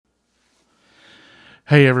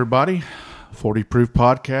Hey everybody, 40 Proof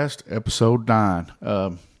Podcast, episode 9.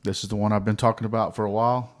 This is the one I've been talking about for a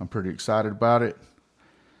while. I'm pretty excited about it.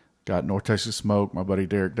 Got North Texas Smoke, my buddy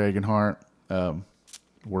Derek Dagenhart.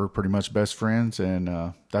 We're pretty much best friends,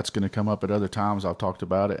 and that's going to come up at other times. I've talked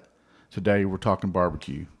about it. Today we're talking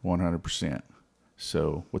barbecue, 100%.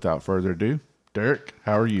 So without further ado, Derek,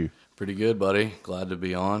 how are you? Pretty good, buddy. Glad to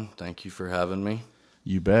be on. Thank you for having me.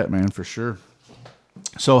 You bet, man, for sure.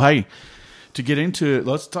 So, hey, to get into it,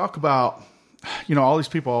 let's talk about, all these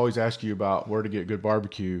people always ask you about where to get good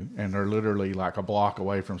barbecue, and they're literally like a block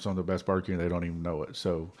away from some of the best barbecue, and they don't even know it.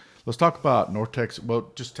 So let's talk about North Texas,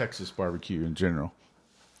 just Texas barbecue in general.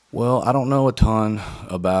 Well, I don't know a ton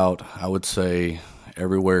about, I would say,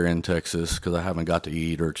 everywhere in Texas because I haven't got to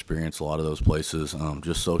eat or experience a lot of those places.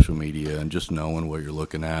 Just social media and just knowing what you're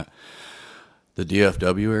looking at. The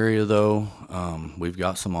DFW area, though, we've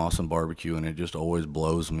got some awesome barbecue, and it just always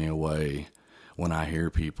blows me away when I hear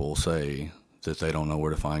people say that they don't know where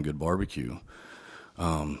to find good barbecue.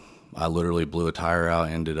 I literally blew a tire out,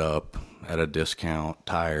 ended up at a discount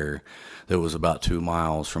tire that was about 2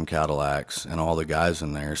 miles from Cadillacs, and all the guys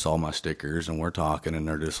in there saw my stickers, and we're talking, and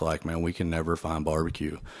they're just like, man, we can never find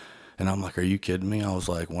barbecue. And I'm like, are you kidding me? I was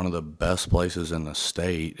like, one of the best places in the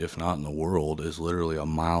state, if not in the world, is literally 1.5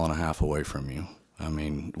 miles away from you. I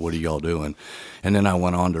mean, what are y'all doing? And then I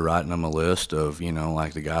went on to writing them a list of,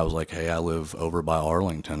 like the guy was like, hey, I live over by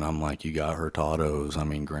Arlington. I'm like, you got Hurtado's. I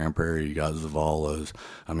mean, Grand Prairie, you got Zavala's.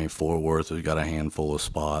 I mean, Fort Worth has got a handful of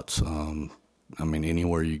spots. I mean,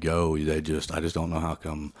 anywhere you go, I just don't know how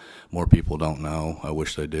come more people don't know. I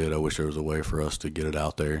wish they did. I wish there was a way for us to get it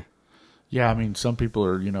out there. Yeah, I mean, some people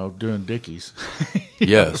are, doing Dickies.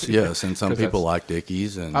 Yes, and some people like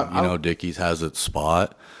Dickies, and, Dickies has its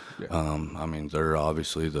spot. Yeah. I mean, they're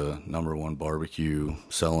obviously the number one barbecue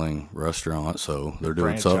selling restaurant, so they're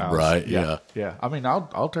doing something right. Yeah. I mean,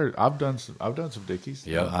 I've done some Dickies.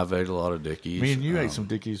 Yeah, I've ate a lot of Dickies. Me and you ate some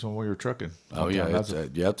Dickies when we were trucking. Oh yeah,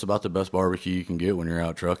 it's about the best barbecue you can get when you're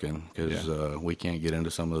out trucking because we can't get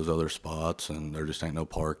into some of those other spots, and there just ain't no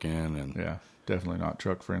parking. And yeah, definitely not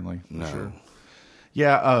truck friendly. No. Sure.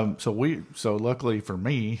 Yeah, so luckily for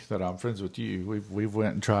me that I'm friends with you, we've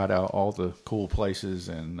went and tried out all the cool places,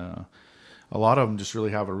 and a lot of them just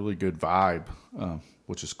really have a really good vibe,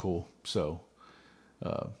 which is cool. So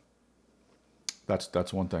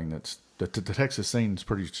that's one thing that's the Texas scene is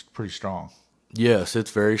pretty strong. Yes,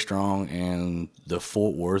 it's very strong, and the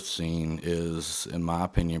Fort Worth scene is, in my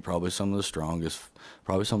opinion, probably some of the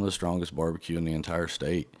strongest barbecue in the entire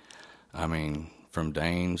state. I mean, from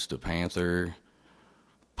Danes to Panther.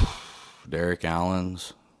 Derek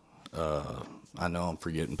Allen's, I know I'm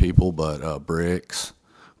forgetting people, but Bricks,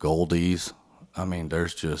 Goldie's. I mean,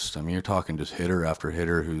 you're talking just hitter after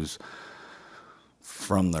hitter who's,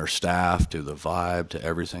 from their staff to the vibe to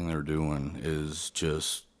everything they're doing, is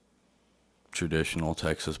just traditional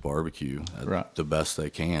Texas barbecue, right. The best they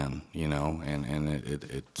can, and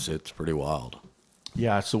it's pretty wild.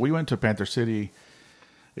 Yeah, so we went to Panther City.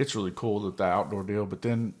 It's really cool the outdoor deal, but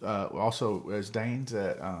then also as Dane's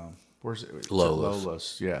at where's it?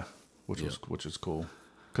 Lola's, yeah, which is cool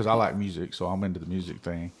because I like music, so I'm into the music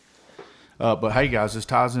thing. But hey, guys, this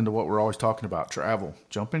ties into what we're always talking about: travel.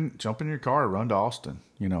 Jump in your car, run to Austin.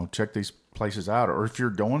 Check these places out, or if you're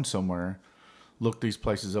going somewhere, look these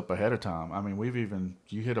places up ahead of time. I mean,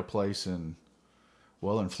 you hit a place in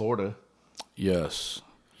Florida. Yes.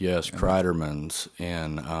 Yes, Kreiderman's,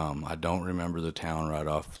 and I don't remember the town right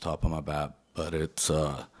off the top of my bat, but it's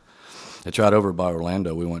right over by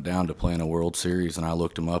Orlando. We went down to play in a World Series, and I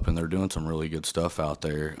looked them up, and they're doing some really good stuff out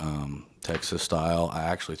there, Texas style. I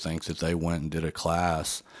actually think that they went and did a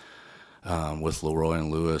class with Leroy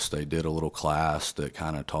and Lewis. They did a little class that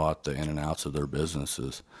kind of taught the in and outs of their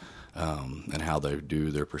businesses and how they do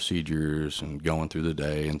their procedures and going through the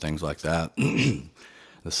day and things like that.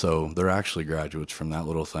 So they're actually graduates from that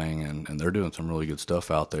little thing, and they're doing some really good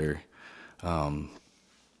stuff out there. I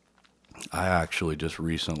actually just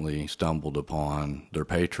recently stumbled upon their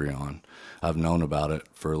Patreon. I've known about it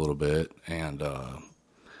for a little bit, and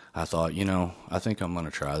I thought, I think I'm going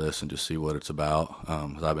to try this and just see what it's about.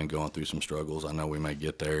 'Cause I've been going through some struggles. I know we may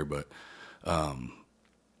get there, but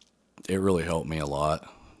it really helped me a lot.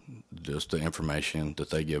 Just the information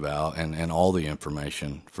that they give out and all the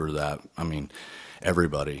information for that. I mean,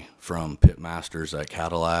 everybody from pit masters at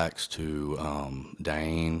Cadillacs to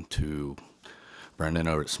Dane to Brendan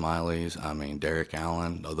over at Smiley's. I mean, Derek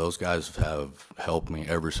Allen. Those guys have helped me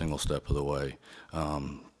every single step of the way.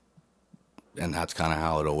 And that's kind of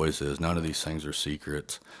how it always is. None of these things are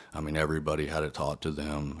secrets. I mean, everybody had it taught to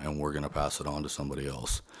them, and we're going to pass it on to somebody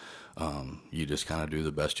else. You just kind of do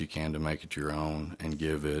the best you can to make it your own and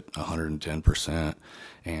give it 110%.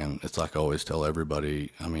 And it's like I always tell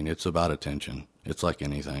everybody, I mean, it's about attention. It's like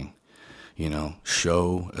anything,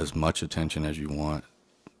 show as much attention as you want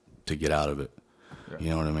to get out of it. Yeah. You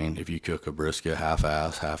know what I mean? If you cook a brisket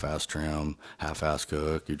half-ass trim, half-ass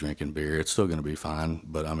cook, you're drinking beer, it's still going to be fine.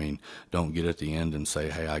 But, I mean, don't get at the end and say,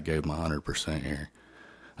 hey, I gave my 100% here.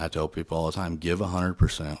 I tell people all the time, give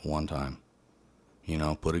 100% one time.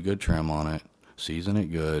 Put a good trim on it, season it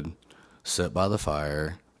good, sit by the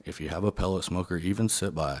fire. If you have a pellet smoker, even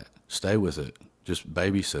sit by it. Stay with it. Just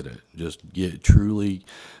babysit it. Just truly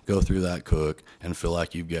go through that cook and feel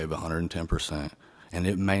like you gave 110%. And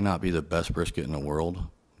it may not be the best brisket in the world,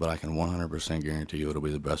 but I can 100% guarantee you it'll be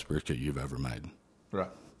the best brisket you've ever made. Right.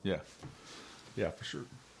 Yeah. Yeah, for sure.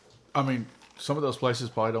 I mean, some of those places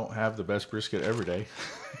probably don't have the best brisket every day.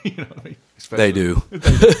 You know what I mean? They do.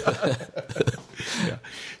 Yeah.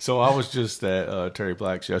 So I was just at Terry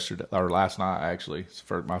Black's yesterday, or last night, actually. It's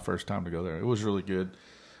my first time to go there. It was really good.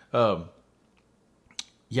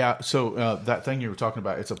 Yeah, so that thing you were talking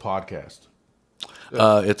about, it's a podcast.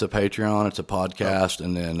 It's a Patreon, it's a podcast,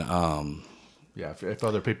 and then... yeah, if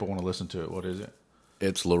other people want to listen to it, what is it?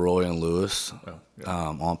 It's Leroy and Lewis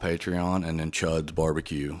on Patreon, and then Chud's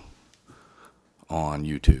Barbecue on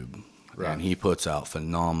YouTube. Right. And he puts out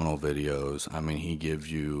phenomenal videos. I mean, he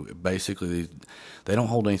gives you, basically, they don't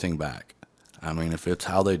hold anything back. I mean, if it's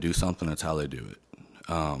how they do something, it's how they do it.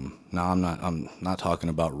 Now, I'm not talking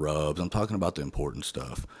about rubs. I'm talking about the important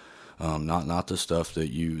stuff. Not the stuff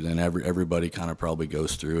that everybody kind of probably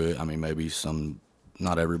goes through it. I mean, maybe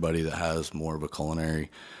not everybody that has more of a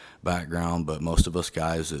culinary background, but most of us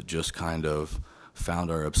guys that just kind of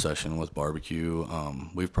found our obsession with barbecue,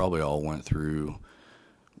 we've probably all went through,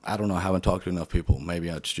 I don't know, I haven't talked to enough people. Maybe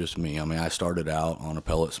it's just me. I mean, I started out on a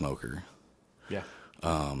pellet smoker. Yeah.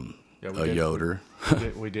 A Yoder.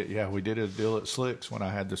 We did a deal at Slicks when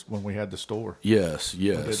we had the store. Yes. We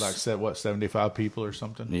did 75 people or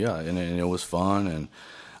something. Yeah, and it was fun, and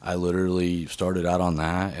I literally started out on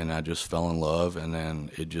that, and I just fell in love, and then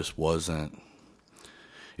it just wasn't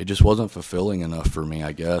fulfilling enough for me,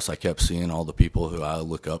 I guess. I kept seeing all the people who I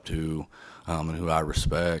look up to and who I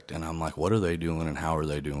respect, and I'm like, what are they doing and how are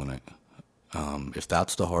they doing it? If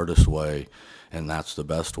that's the hardest way and that's the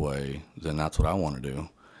best way, then that's what I want to do.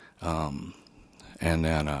 And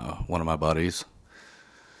then one of my buddies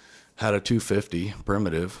had a 250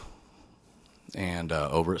 primitive and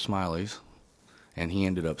over at Smiley's, and he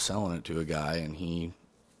ended up selling it to a guy, and he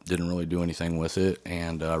didn't really do anything with it,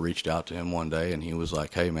 and I reached out to him one day, and he was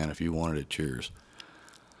like, hey, man, if you wanted it, cheers.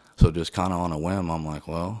 So just kind of on a whim, I'm like,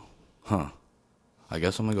 well, I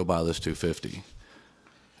guess I'm going to go buy this 250.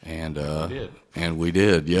 And we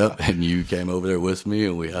did, yep. And you came over there with me,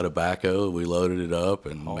 and we had a backhoe, we loaded it up,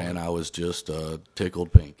 and man, I was just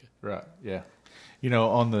tickled pink. Right, yeah.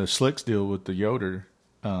 On the Slicks deal with the Yoder,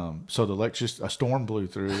 so a storm blew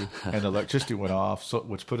through and the electricity went off,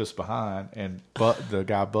 which put us behind. And the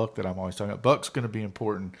guy Buck that I'm always talking about, Buck's going to be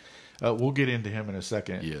important. We'll get into him in a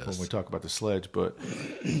second when we talk about the sledge. But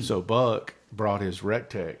so Buck brought his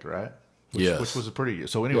Rectech, right? Which was a pretty.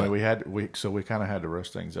 So anyway, we kind of had to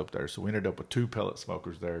rush things up there. So we ended up with 2 pellet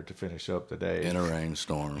smokers there to finish up the day in a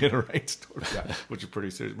rainstorm. Yeah, which is pretty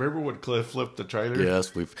serious. Remember when Cliff flipped the trailer?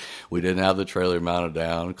 Yes, we didn't have the trailer mounted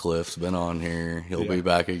down. Cliff's been on here. He'll be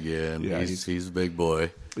back again. Yeah, he's a big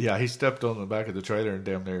boy. Yeah, he stepped on the back of the trailer and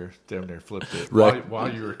damn near flipped it while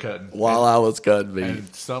you were cutting. While I was cutting meat.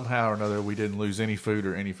 And somehow or another, we didn't lose any food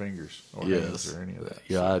or any fingers or hands or any of that.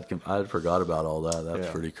 Yeah, I forgot about all that. That's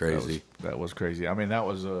pretty crazy. That was crazy. I mean, that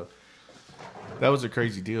was a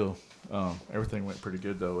crazy deal. Everything went pretty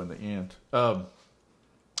good though in the end.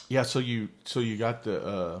 Yeah. So you got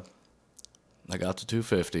the. I got the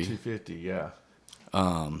 250. 250. Yeah.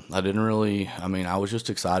 I didn't really. I mean, I was just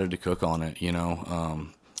excited to cook on it.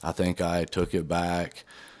 I think I took it back.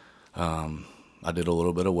 I did a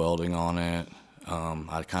little bit of welding on it.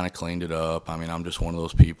 I kind of cleaned it up. I mean, I'm just one of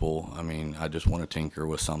those people. I mean, I just want to tinker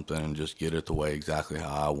with something and just get it the way exactly how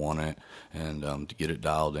I want it, and to get it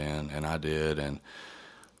dialed in. And I did. And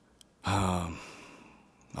I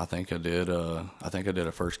think I did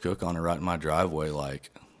a first cook on it right in my driveway, like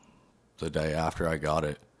the day after I got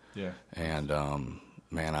it. Yeah. And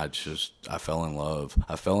man, I fell in love.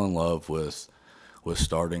 I fell in love with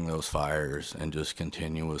starting those fires and just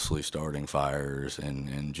continuously starting fires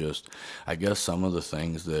and just, I guess some of the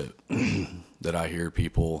things that that I hear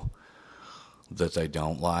people that they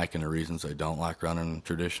don't like and the reasons they don't like running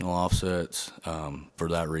traditional offsets, for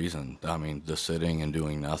that reason. I mean, the sitting and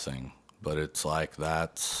doing nothing. But it's like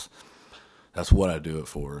that's what I do it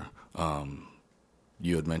for.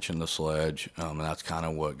 you had mentioned the sledge, and that's kind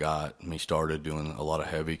of what got me started doing a lot of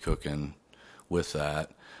heavy cooking with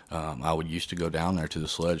that. I would used to go down there to the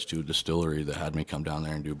sledge to a distillery that had me come down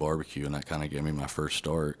there and do barbecue, and that kind of gave me my first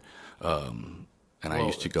start. And I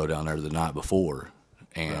used to go down there the night before,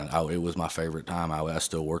 and it was my favorite time. I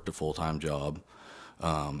still worked a full-time job,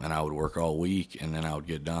 and I would work all week, and then I would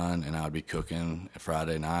get done, and I would be cooking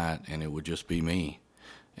Friday night, and it would just be me.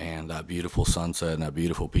 And that beautiful sunset and that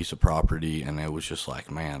beautiful piece of property, and it was just like,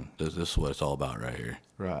 man, this is what it's all about right here.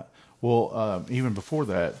 Right. Well, even before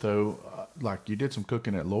that, though, like you did some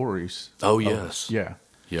cooking at Lori's. Oh, yes. Yeah.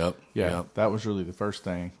 Yep. Yeah. Yep. That was really the first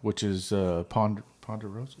thing, which is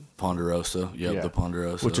Ponderosa? Ponderosa. Yep, Yeah. the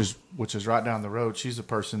Ponderosa. Which is right down the road. She's a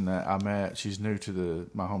person that I met. She's new to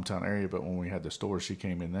my hometown area, but when we had the store, she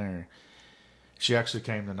came in there. She actually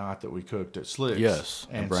came the night that we cooked at Slicks. Yes,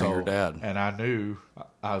 and bring her dad. And I knew,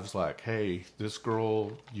 I was like, hey, this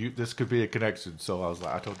girl, this could be a connection. So I was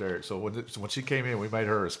like, I told Derek. So when she came in, we made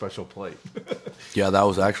her a special plate. Yeah, that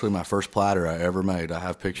was actually my first platter I ever made. I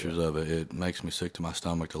have pictures of it. It makes me sick to my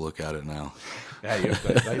stomach to look at it now. Yeah,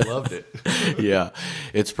 they loved it. Yeah,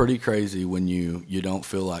 it's pretty crazy when you don't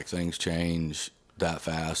feel like things change that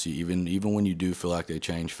fast. Even when you do feel like they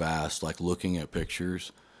change fast, like looking at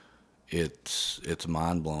pictures, it's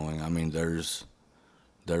mind blowing. I mean, there's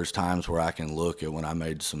times where I can look at when I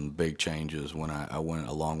made some big changes, when I went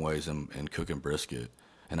a long ways in cooking brisket,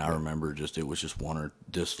 and I remember it was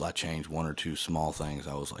just I changed one or two small things.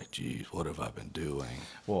 I was like, geez, what have I been doing?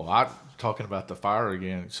 Well, talking about the fire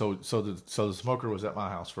again. So the smoker was at my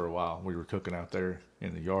house for a while. We were cooking out there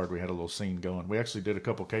in the yard. We had a little scene going. We actually did a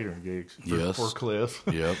couple catering gigs for Cliff.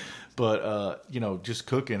 Yep. But just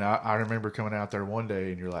cooking. I remember coming out there one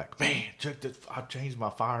day, and you're like, man, check this! I changed my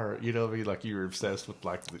fire. You know what I mean? Like you were obsessed with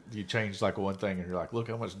you changed like one thing, and you're like, look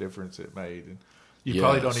how much difference it made. And you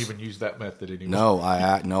probably don't even use that method anymore.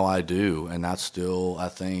 No, I do, and that's still, I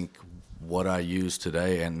think, what I use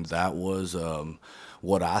today, and that was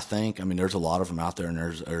what I think. I mean, there's a lot of them out there, and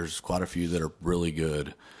there's quite a few that are really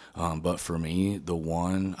good. But for me, the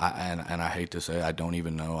one, and I hate to say, I don't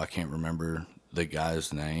even know, I can't remember the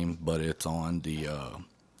guy's name, but it's on the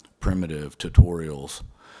Primitive Tutorials.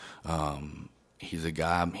 He's a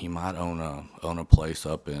guy. He might own a place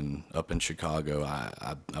up in Chicago.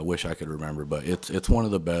 I wish I could remember, but it's one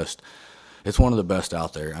of the best. It's one of the best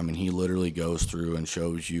out there. I mean, he literally goes through and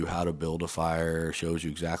shows you how to build a fire, shows you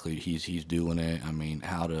exactly he's doing it. I mean,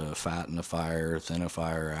 how to fatten a fire, thin a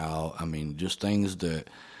fire out. I mean, just things that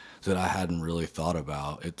I hadn't really thought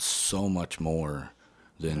about. It's so much more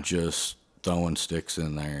than just throwing sticks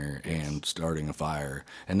in there and starting a fire.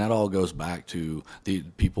 And that all goes back to the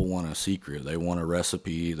people want a secret. They want a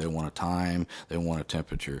recipe, they want a time, they want a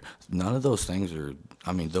temperature. None of those things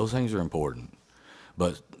those things are important.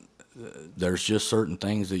 But there's just certain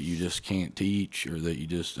things that you just can't teach, or that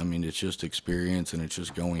it's just experience, and it's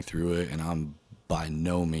just going through it. And I'm by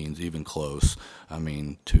no means even close,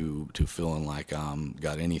 to feeling like I'm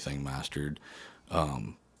got anything mastered.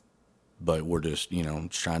 But we're just,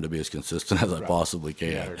 trying to be as consistent as I possibly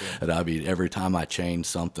can. Yeah, and every time I change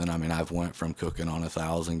something, I've went from cooking on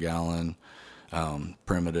 1,000-gallon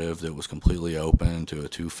primitive that was completely open to a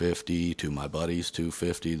 250, to my buddy's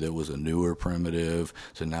 250 that was a newer primitive,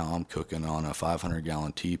 to now I'm cooking on a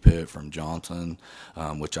 500-gallon T-pit from Johnson,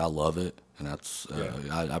 which I love it. And that's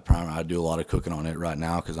I do a lot of cooking on it right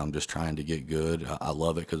now because I'm just trying to get good. I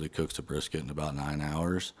love it because it cooks a brisket in about 9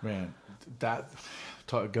 hours. Man,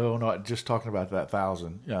 just talking about that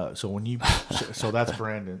 1,000. So that's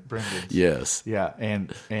Brendan's. Yes. Yeah,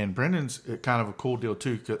 and Brendan's kind of a cool deal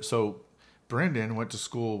too. So Brendan went to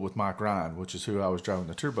school with Mike Ryan, which is who I was driving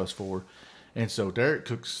the tour bus for. And so Derek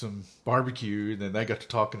cooked some barbecue, and then they got to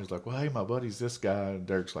talking. He's like, well, hey, my buddy's this guy. And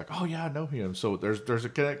Derek's like, oh, yeah, I know him. So there's a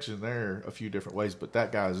connection there a few different ways, but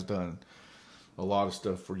that guy's done a lot of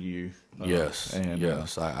stuff for you. Yes.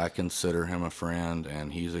 I consider him a friend,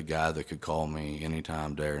 and he's a guy that could call me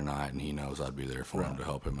anytime, day or night, and he knows I'd be there for him to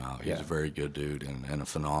help him out. He's a very good dude and a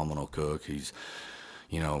phenomenal cook. He's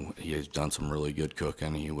he has done some really good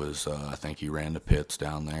cooking. He was, I think he ran the pits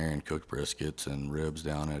down there and cooked briskets and ribs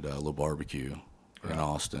down at La Barbecue in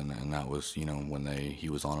Austin. And that was, when he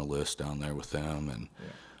was on a list down there with them.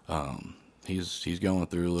 And he's going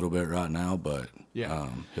through a little bit right now, but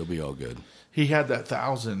he'll be all good. He had that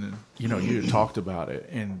 1,000, and, you had talked about it.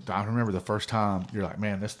 And I remember the first time you're like,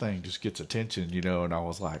 man, this thing just gets attention, and I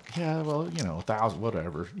was like, yeah, well, 1,000,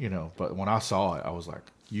 whatever, But when I saw it, I was like,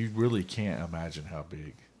 you really can't imagine how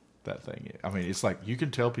big that thing. I mean, it's like you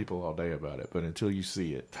can tell people all day about it, but until you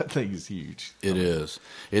see it, that thing is huge. It is.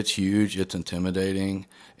 It's huge. It's intimidating.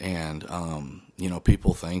 And,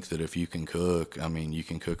 people think that if you can cook, I mean, you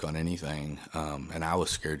can cook on anything. And I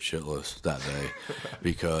was scared shitless that day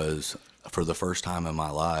because for the first time in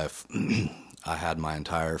my life, I had my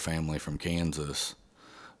entire family from Kansas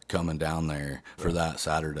coming down there for that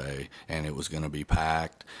Saturday, and it was going to be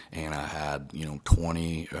packed, and I had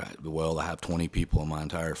 20 I have 20 people in my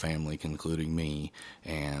entire family, including me,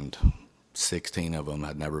 and 16 of them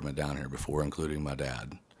had never been down here before, including my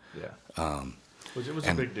dad. It was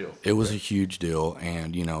a big deal. It was a huge deal,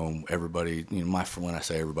 and everybody, when I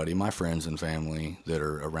say everybody, my friends and family that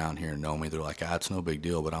are around here know me. They're like, it's no big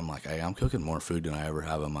deal, but I'm like, hey, I'm cooking more food than I ever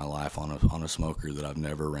have in my life on a smoker that I've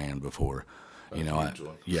never ran before.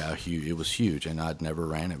 Huge. It was huge, and I'd never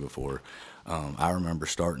ran it before. I remember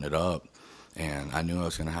starting it up, and I knew I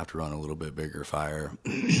was going to have to run a little bit bigger fire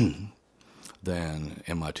than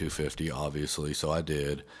in my 250, obviously. So I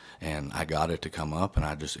did, and I got it to come up,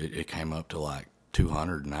 and it came up to like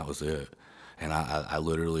 200, and that was it. And I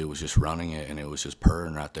literally was just running it, and it was just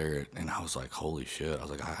purring right there, and I was like, holy shit! I was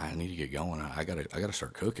like, I need to get going. I gotta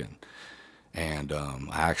start cooking. And I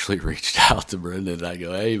actually reached out to Brendan, and I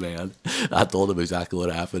go, hey, man. I told him exactly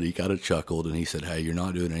what happened. He kind of chuckled, and he said, hey, you're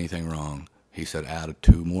not doing anything wrong. He said, add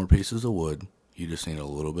 2 more pieces of wood. You just need a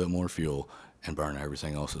little bit more fuel and burn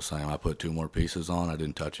everything else the same. I put 2 more pieces on. I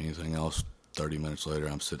didn't touch anything else. 30 minutes later,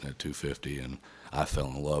 I'm sitting at 250, and I fell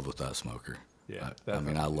in love with that smoker. Yeah.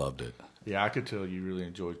 I loved it. Yeah, I could tell you really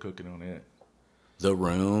enjoyed cooking on it. The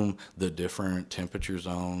room, the different temperature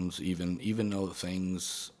zones, even though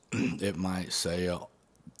things... it might say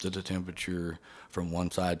that the temperature from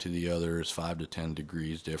one side to the other is 5 to 10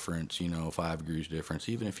 degrees difference, 5 degrees difference,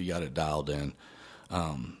 even if you got it dialed in.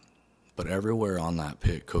 But everywhere on that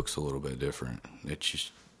pit cooks a little bit different.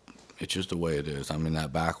 It's just the way it is. I mean,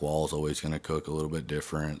 that back wall is always going to cook a little bit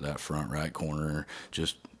different. That front right corner,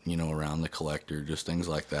 just, around the collector, just things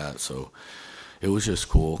like that. So it was just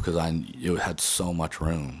cool because it had so much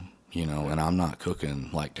room. And I'm not cooking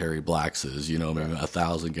like Terry Black's is, maybe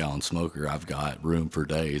 1,000-gallon smoker. I've got room for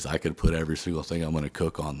days. I could put every single thing I'm going to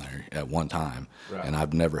cook on there at one time. Right. And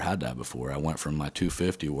I've never had that before. I went from my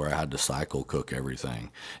 250 where I had to cycle cook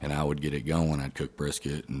everything, and I would get it going. I'd cook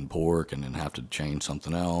brisket and pork and then have to change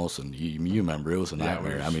something else. And you remember, it was a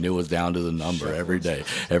nightmare. It was down to the number every day,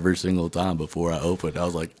 every single time before I opened. I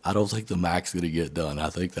was like, I don't think the Mac's going to get done. I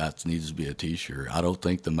think that needs to be a T-shirt. I don't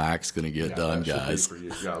think the Mac's going to get done, guys. For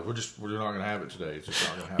you. Yeah, we're not going to have it today. It's just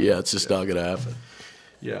not going to happen. Yeah, it's just not going to happen.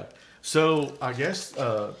 Yeah. So I guess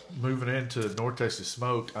moving into North Texas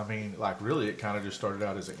Smoke, really it kind of just started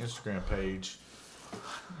out as an Instagram page,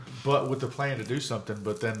 but with the plan to do something.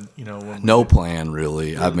 But then, no plan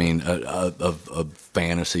really. A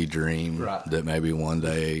fantasy dream that maybe one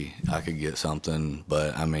day I could get something.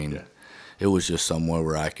 But it was just somewhere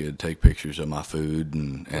where I could take pictures of my food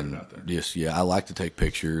and just I like to take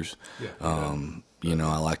pictures.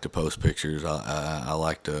 I like to post pictures. I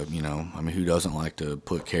like to, who doesn't like to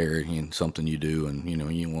put care in something you do, and,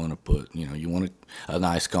 you want to put, you want a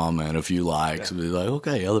nice comment, a few likes, and be like,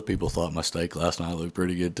 okay, other people thought my steak last night looked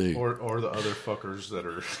pretty good too. Or the other fuckers that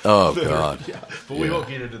are. Oh, God. But we won't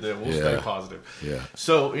get into them. We'll stay positive. Yeah.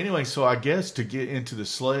 So anyway, I guess to get into the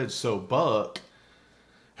sledge, so Buck,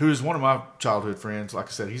 who is one of my childhood friends, like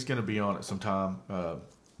I said, he's going to be on it sometime.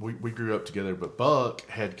 We grew up together, but Buck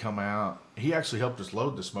had come out. He actually helped us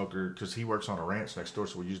load the smoker because he works on a ranch next door,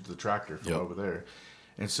 so we used the tractor from over there.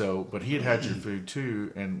 And so, but he had your food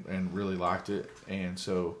too, and really liked it. And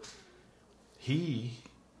so he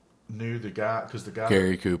knew the guy, because the guy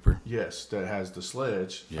Gary Cooper, yes, that has the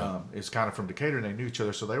sledge, is kind of from Decatur, and they knew each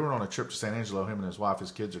other. So they were on a trip to San Angelo. Him and his wife,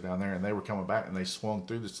 his kids are down there, and they were coming back, and they swung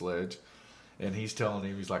through the sledge. And he's telling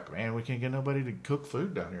him, he's like, man, we can't get nobody to cook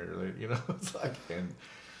food down here. It's like, and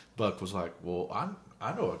Buck was like, well,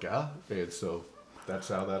 I know a guy. And so that's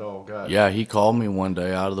how that all got. Yeah, he called me one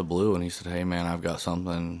day out of the blue, and he said, hey, man, I've got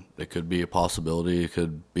something that could be a possibility. It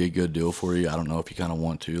could be a good deal for you. I don't know if you kind of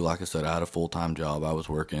want to. Like I said, I had a full-time job. I was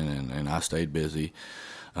working, and I stayed busy.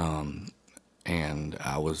 And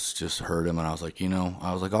I was just heard him, and I was like,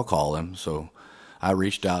 I'll call him. So I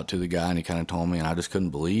reached out to the guy, and he kind of told me, and I just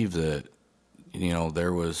couldn't believe that,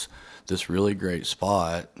 there was this really great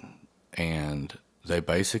spot, and they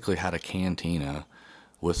basically had a cantina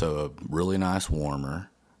with a really nice warmer,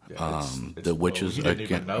 which is a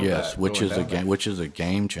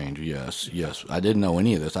game changer. Yes. I didn't know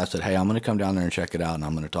any of this. I said, hey, I'm going to come down there and check it out, and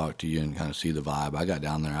I'm going to talk to you and kind of see the vibe. I got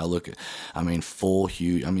down there. I look at, full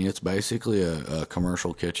huge. It's basically a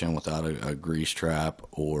commercial kitchen without a grease trap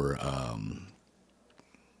or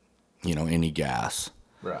any gas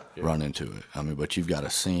Right. Yeah. run into it. I mean, but you've got a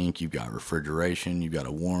sink, you've got refrigeration, you've got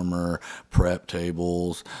a warmer, prep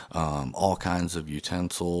tables, all kinds of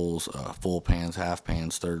utensils, full pans, half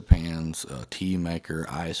pans, third pans, tea maker,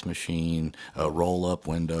 ice machine, roll-up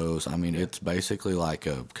windows. I mean, it's basically like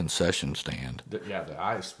a concession stand. The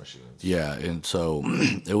ice machines. Yeah, and so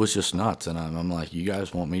it was just nuts. And I'm like, you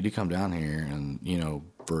guys want me to come down here, and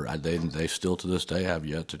they still to this day have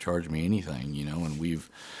yet to charge me anything, and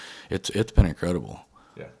it's been incredible.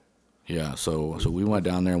 Yeah, so we went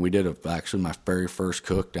down there and we did actually my very first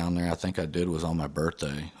cook down there. I think I did was on my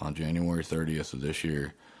birthday on January 30th of this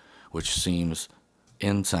year, which seems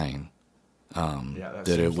insane. That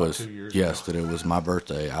it was like 2 years that it was my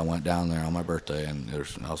birthday. I went down there on my birthday and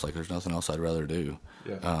I was like, there's nothing else I'd rather do.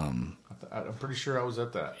 Yeah. I'm pretty sure I was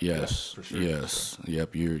at that. Yes, for sure. yes, So.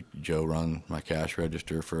 Yep. Joe run my cash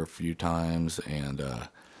register for a few times, and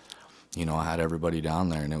I had everybody down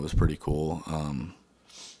there, and it was pretty cool.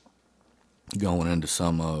 Going into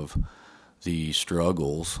some of the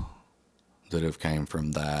struggles that have came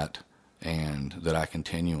from that and that I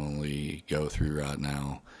continually go through right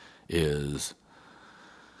now is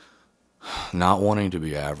not wanting to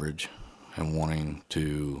be average and wanting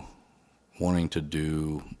to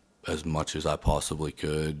do as much as I possibly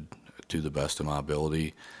could to the best of my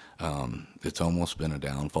ability. It's almost been a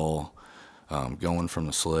downfall. Going from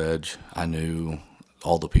the sledge, I knew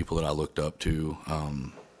all the people that I looked up to,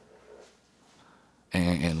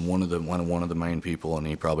 and one of the main people, and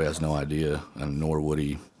he probably has no idea, and nor would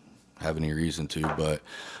he have any reason to, but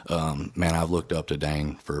man, I've looked up to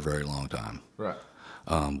Dane for a very long time. Right.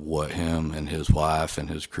 What him and his wife and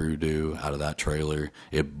his crew do out of that trailer,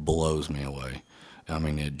 it blows me away. I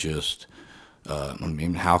mean, it just,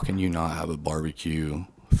 how can you not have a barbecue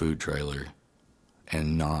food trailer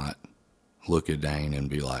and not look at Dane and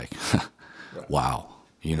be like, wow.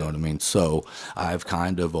 You know what I mean? So I've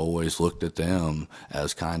kind of always looked at them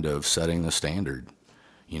as kind of setting the standard,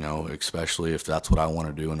 especially if that's what I want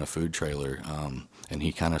to do in a food trailer. And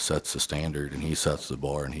he kind of sets the standard, and he sets the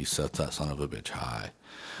bar, and he sets that son of a bitch high.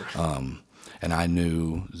 And I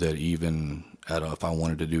knew that even if I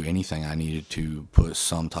wanted to do anything, I needed to put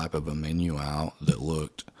some type of a menu out that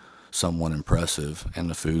looked somewhat impressive, and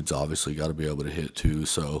the food's obviously got to be able to hit too.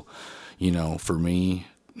 So, for me,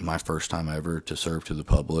 my first time ever to serve to the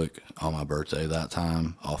public on my birthday that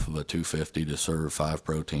time off of a 250 to serve 5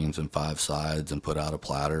 proteins and 5 sides and put out a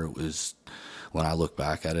platter, it was, when I look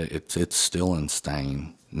back at it, it's still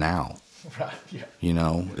insane now. Right. Yeah.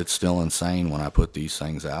 It's still insane when I put these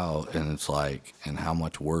things out, and it's like, and how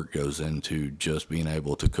much work goes into just being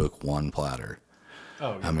able to cook one platter.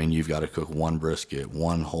 Oh, yeah. I mean, you've got to cook one brisket,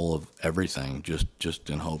 one whole of everything, just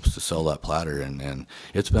in hopes to sell that platter. And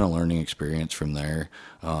it's been a learning experience from there.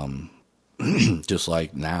 Just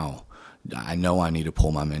like now, I know I need to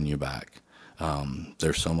pull my menu back.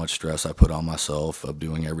 There's so much stress I put on myself of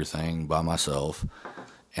doing everything by myself.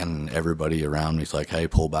 And everybody around me is like, hey,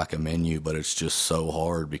 pull back a menu. But it's just so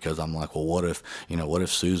hard because I'm like, well, what if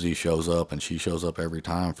Susie shows up and she shows up every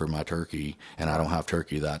time for my turkey and I don't have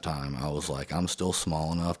turkey that time? I was like, I'm still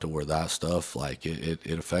small enough to where that stuff, like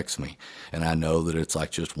it affects me. And I know that it's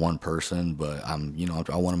like just one person, but I want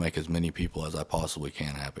to make as many people as I possibly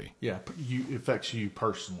can happy. Yeah. It affects you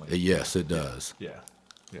personally. Yes, it does. Yeah.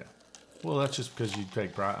 Well, that's just because you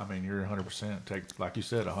take pride. I mean, you're 100%. Take, like you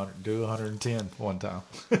said, 100, do 110 one time.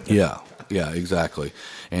 Yeah, exactly.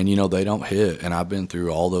 And they don't hit. And I've been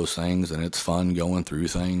through all those things, and it's fun going through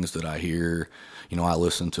things that I hear. I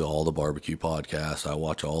listen to all the barbecue podcasts. I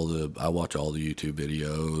watch all the YouTube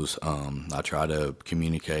videos. I try to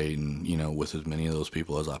communicate and with as many of those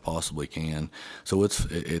people as I possibly can. So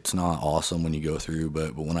it's not awesome when you go through,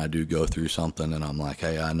 but when I do go through something and I'm like,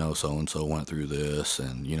 hey, I know so and so went through this,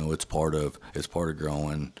 and it's part of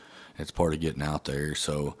growing, it's part of getting out there.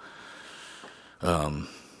 So,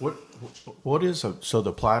 what is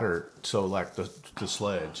the platter? So like the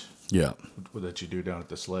sledge. Yeah. That you do down at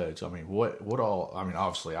the sledge. I mean, what all? I mean,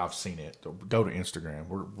 obviously, I've seen it. Go to Instagram.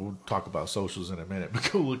 We'll talk about socials in a minute, but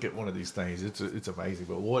go look at one of these things. It's amazing.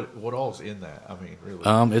 But what all's in that? I mean,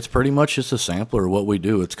 really. It's pretty much just a sampler of what we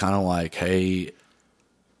do. It's kind of like, hey,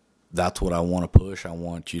 that's what I want to push. I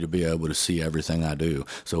want you to be able to see everything I do.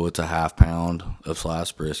 So it's a 1/2 pound of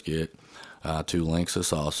sliced brisket, 2 links of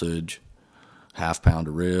sausage, 1/2 pound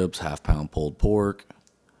of ribs, 1/2 pound pulled pork,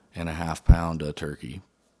 and a 1/2 pound of turkey.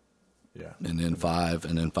 Yeah. And then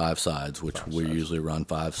five sides, which we usually run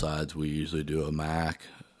 5 sides. We usually do a mac,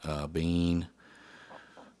 a bean,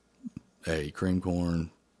 a cream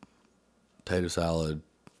corn, potato salad,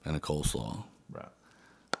 and a coleslaw. Right.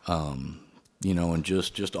 And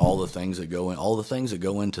just all the things that go in, all the things that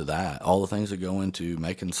go into that, all the things that go into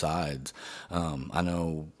making sides. I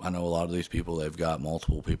know a lot of these people, they've got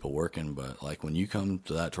multiple people working, but like when you come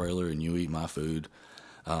to that trailer and you eat my food,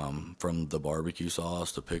 from the barbecue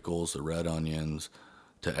sauce, the pickles, the red onions,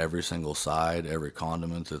 to every single side, every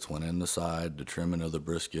condiment that's went in the side, the trimming of the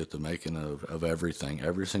brisket, the making of everything,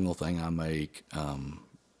 every single thing I make,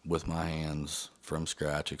 with my hands from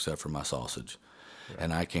scratch, except for my sausage.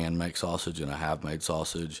 And I can make sausage, and I have made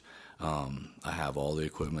sausage. I have all the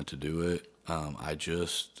equipment to do it. I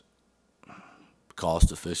just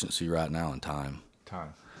cost efficiency right now and time.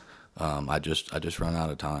 I just run out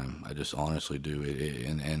of time. I just honestly do.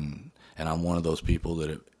 And I'm one of those people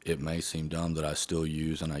that it may seem dumb that I still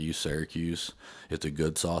use, and I use Syracuse. It's a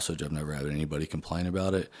good sausage. I've never had anybody complain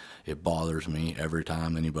about it. It bothers me every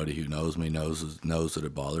time. Anybody who knows me knows that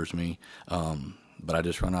it bothers me. But I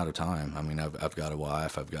just run out of time. I mean, I've got a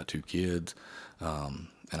wife, I've got 2 kids, and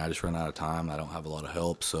I just run out of time. I don't have a lot of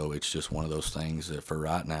help, so it's just one of those things that for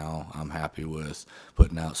right now, I'm happy with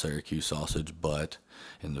putting out Syracuse sausage. But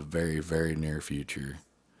in the very, very near future,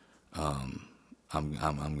 I'm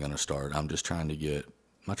gonna start. I'm just trying to get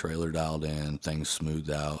my trailer dialed in, things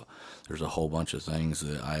smoothed out. There's a whole bunch of things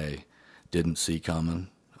that I didn't see coming.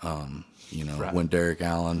 Right. When Derek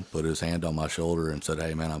Allen put his hand on my shoulder and said,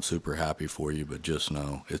 "Hey, man, I'm super happy for you, but just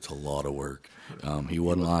know it's a lot of work." He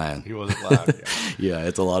wasn't lying. He wasn't lying. Yeah. Yeah,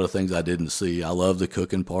 it's a lot of things I didn't see. I love the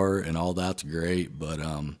cooking part and all that's great, but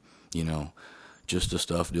just the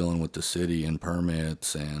stuff dealing with the city and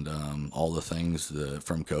permits and all the things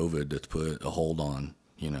from COVID that's put a hold on.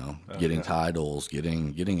 Getting titles,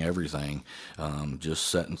 getting everything, just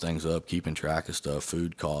setting things up, keeping track of stuff,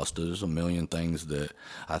 food costs. There's a million things that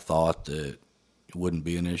I thought that wouldn't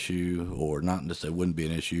be an issue, or not that they wouldn't be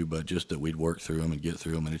an issue, but just that we'd work through them and get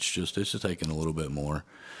through them. And it's just taking a little bit more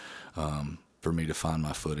for me to find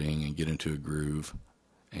my footing and get into a groove.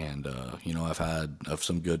 And I've had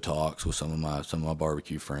some good talks with some of my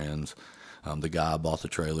barbecue friends. The guy I bought the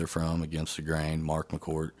trailer from, Against the Grain, Mark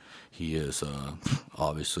McCourt, he is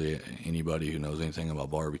obviously, anybody who knows anything about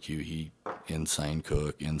barbecue, he insane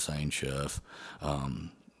cook, insane chef,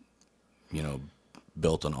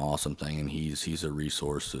 built an awesome thing, and he's a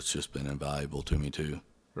resource that's just been invaluable to me too.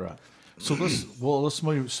 Right. So let's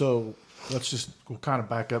move. So we'll kind of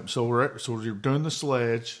back up. So you're doing the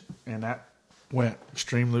sledge, and that went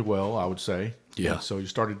extremely well, I would say. Yeah. So you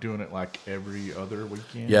started doing it like every other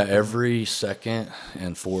weekend? Yeah, every second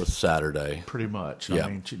and fourth Saturday. Pretty much. Yeah. I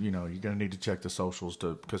mean, you're going to need to check the socials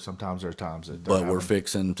because sometimes there are times that. But we're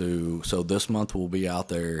fixing to. So this month we'll be out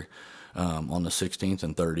there on the 16th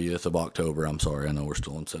and 30th of October. I'm sorry, I know we're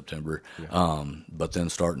still in September. Yeah. But then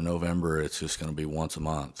starting November, it's just going to be once a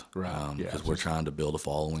month. Right. Because we're trying to build a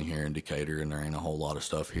following here in Decatur, and there ain't a whole lot of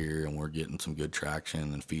stuff here, and we're getting some good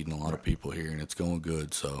traction and feeding a lot of people here, and it's going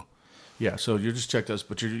good. So. Yeah, so you just checked us,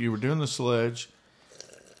 but you were doing the sledge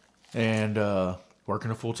and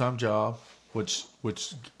working a full-time job, which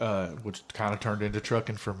kind of turned into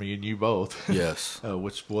trucking for me and you both. Yes.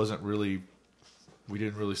 Which wasn't really, we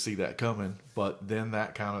didn't really see that coming, but then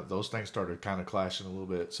those things started kind of clashing a little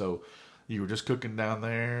bit. So you were just cooking down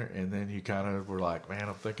there, and then you kind of were like, man,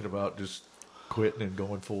 I'm thinking about just quitting and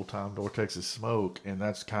going full-time North Texas Smoke, and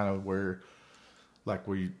that's kind of where, like,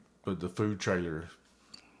 the food trailer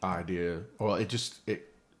idea. Well, it's kind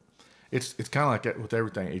of like that with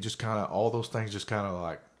everything. It just kind of, all those things just kind of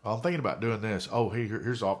like, oh, I'm thinking about doing this. Oh,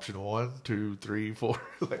 here's option 1, 2, 3, 4.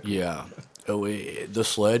 Like, yeah. The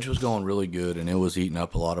sledge was going really good, and it was eating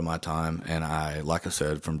up a lot of my time. And like I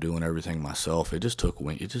said, from doing everything myself, it just took.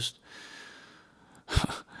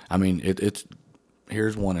 I mean, it's.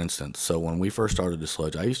 Here's one instance. So when we first started the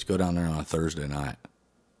sledge, I used to go down there on a Thursday night.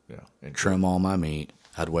 Yeah. And trim all my meat.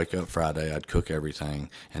 I'd wake up Friday, I'd cook everything,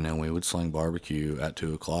 and then we would sling barbecue at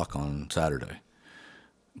 2 o'clock on Saturday.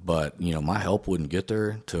 But, my help wouldn't get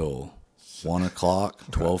there till 1 o'clock,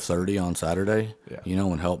 12:30 on Saturday,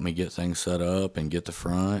 and help me get things set up and get the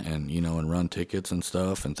front and, and run tickets and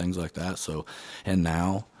stuff and things like that. So, and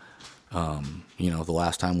now, the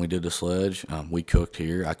last time we did the sledge, we cooked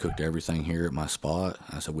here. I cooked everything here at my spot.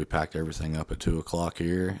 I said we packed everything up at 2 o'clock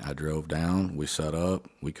here. I drove down. We set up.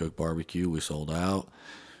 We cooked barbecue. We sold out.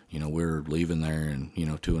 We were leaving there in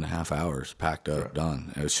 2.5 hours, packed up,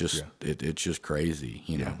 done. It's just it's just crazy.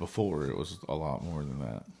 Yeah, before it was a lot more than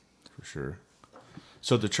that, for sure.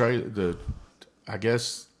 So I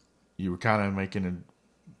guess you were kind of making a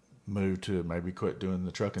move to maybe quit doing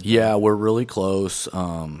the trucking thing. Yeah, we're really close.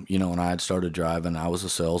 When I had started driving, I was a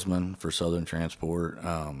salesman for Southern Transport.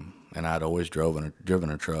 and I'd always driven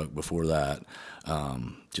a truck before that,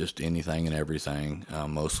 just anything and everything,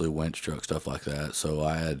 mostly winch truck, stuff like that. So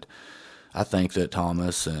I think that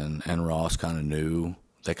Thomas and Ross kind of knew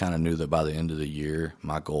that by the end of the year,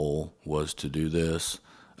 my goal was to do this.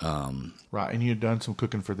 Right, and you've done some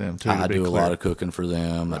cooking for them too. I do a lot of cooking for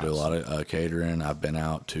them. Nice. I do a lot of catering. I've been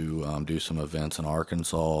out to do some events in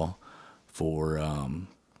Arkansas for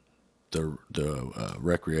the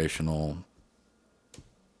recreational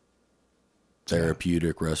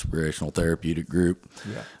recreational therapeutic group,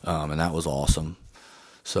 and that was awesome.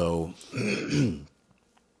 So.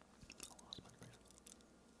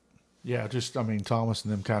 Yeah, Thomas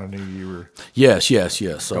and them kind of knew you were. Yes.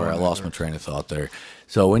 Sorry, I lost my train of thought there.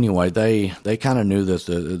 So anyway, they kind of knew that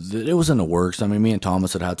it was in the works. I mean, me and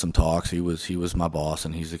Thomas had some talks. He was my boss,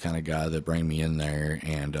 and he's the kind of guy that bring me in there.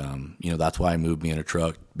 And that's why he moved me in a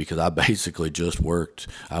truck, because I basically just worked.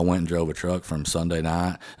 I went and drove a truck from Sunday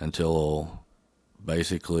night until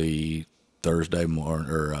basically Thursday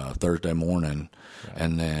morning.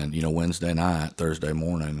 And then, Wednesday night, Thursday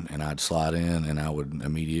morning, and I'd slide in and I would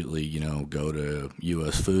immediately, go to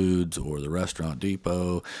U.S. Foods or the Restaurant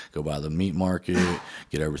Depot, go by the meat market,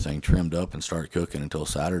 get everything trimmed up and start cooking until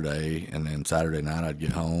Saturday. And then Saturday night I'd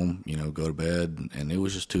get home, go to bed, and it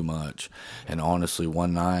was just too much. And honestly,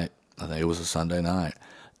 one night, I think it was a Sunday night,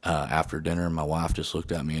 after dinner, my wife just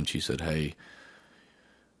looked at me and she said, "Hey,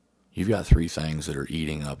 you've got 3 things that are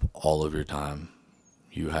eating up all of your time.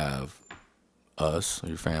 You have us,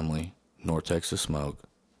 your family, North Texas Smoke,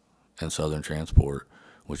 and Southern Transport,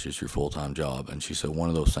 which is your full-time job." And she said, one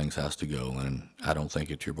of those things has to go, and I don't think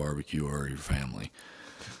it's your barbecue or your family.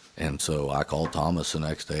 And so I called Thomas the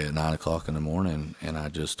next day at 9 o'clock in the morning, and I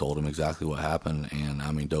just told him exactly what happened. And,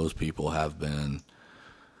 those people have been,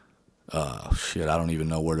 I don't even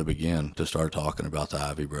know where to begin to start talking about the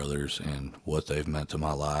Ivy Brothers and what they've meant to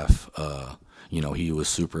my life. He was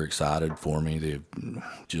super excited for me. They've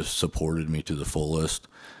just supported me to the fullest.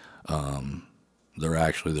 They're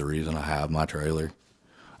actually the reason I have my trailer.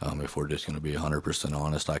 If we're just going to be 100%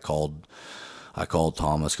 honest, I called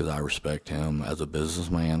Thomas because I respect him as a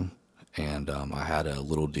businessman, and I had a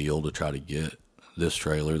little deal to try to get this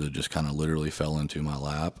trailer that just kind of literally fell into my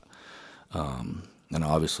lap. And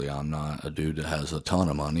obviously, I'm not a dude that has a ton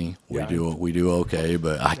of money. We do okay,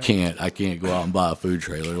 but I can't go out and buy a food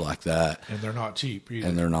trailer like that. And they're not cheap either.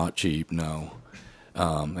 And they're not cheap, no.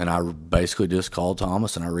 And I basically just called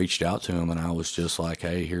Thomas and I reached out to him and I was just like,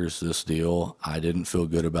 "Hey, here's this deal." I didn't feel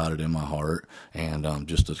good about it in my heart, and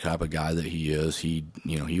just the type of guy that he is, he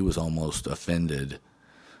was almost offended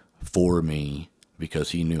for me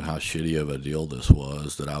because he knew how shitty of a deal this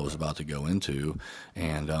was that I was about to go into,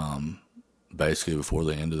 and basically before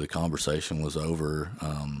the end of the conversation was over,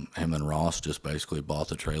 him and Ross just basically bought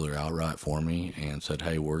the trailer outright for me and said,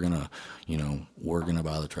 "Hey, we're gonna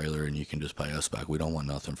buy the trailer and you can just pay us back. We don't want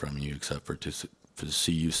nothing from you except for to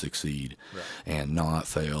see you succeed and not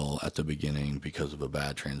fail at the beginning because of a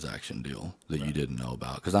bad transaction deal that you didn't know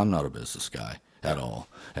about." Because I'm not a business guy at all,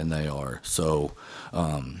 and they are. So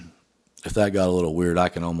if that got a little weird, I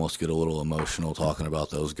can almost get a little emotional talking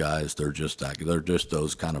about those guys. They're just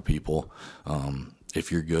those kind of people.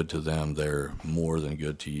 If you're good to them, they're more than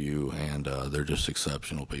good to you, and they're just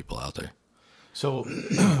exceptional people out there. So,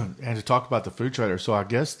 and to talk about the food trailer, so I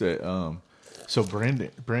guess that, so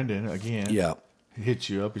Brendan again, hits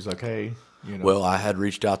you up. He's like, "Hey, Well, I had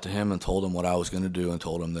reached out to him and told him what I was going to do, and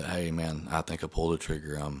told him that, "Hey, man, I think I pulled the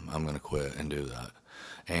trigger. I'm going to quit and do that."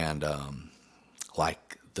 And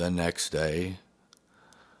like the next day,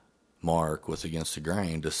 Mark with Against the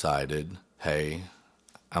Grain decided, "Hey,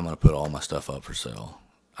 I'm going to put all my stuff up for sale.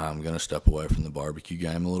 I'm going to step away from the barbecue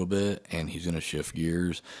game a little bit," and he's going to shift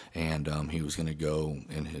gears, and he was going to go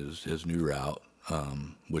in his new route,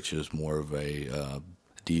 which is more of a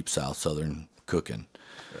deep South Southern cooking.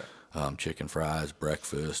 Chicken fries,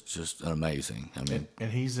 breakfast, just amazing. I mean, and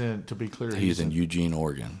he's in, to be clear, he's in Eugene,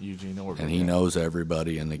 Oregon. And he knows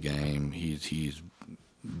everybody in the game. He's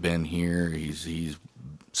been here. He's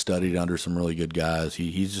studied under some really good guys.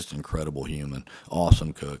 He's just an incredible human,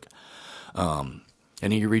 awesome cook. And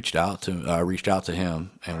he reached out to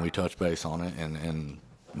him, and we touched base on it. And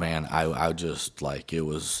man, I just like, it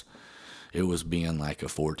was being like a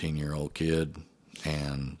 14-year-old kid.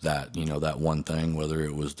 And that, that one thing, whether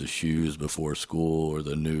it was the shoes before school or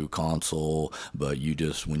the new console, but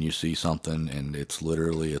when you see something and it's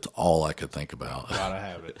all I could think about. Gotta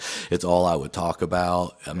have it. It's all I would talk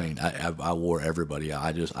about. I mean, I wore everybody out.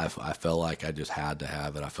 I felt like I just had to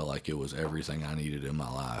have it. I felt like it was everything I needed in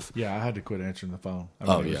my life. Yeah, I had to quit answering the phone. It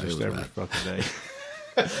was just bad. every fucking day.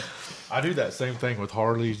 I do that same thing with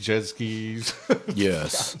Harleys, jet skis.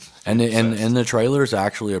 Yes, and the trailer is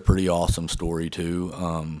actually a pretty awesome story too.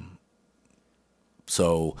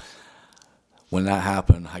 So when that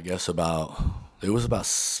happened, I guess it was about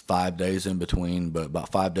 5 days in between, but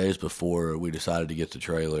about 5 days before we decided to get the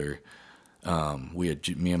trailer,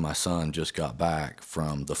 me and my son just got back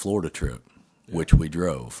from the Florida trip, which we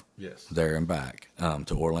drove there and back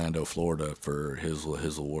to Orlando, Florida for his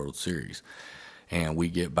World Series. And we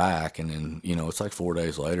get back, and then, it's like 4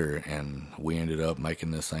 days later, and we ended up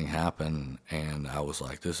making this thing happen. And I was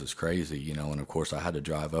like, this is crazy, and of course I had to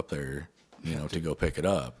drive up there, to go pick it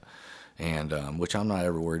up. And which I'm not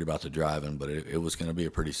ever worried about the driving, but it was going to be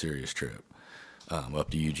a pretty serious trip up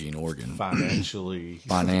to Eugene, Oregon. Financially,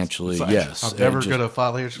 yes. I'm never going to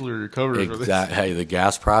financially recover for this. Hey, the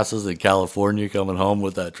gas prices in California coming home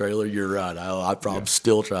with that trailer, you're right. I'm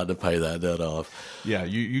still trying to pay that debt off. Yeah,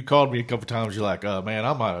 you called me a couple times. You're like, man,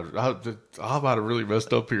 I might have really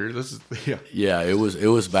messed up here. This is Yeah, it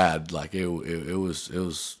was bad. Like it was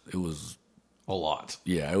a lot.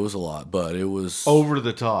 Yeah, it was a lot, but it was over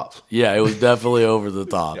the top. Yeah, it was definitely over the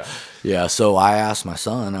top. Yeah, so I asked my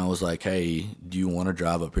son, I was like, hey, do you want to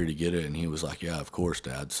drive up here to get it? And he was like, yeah, of course,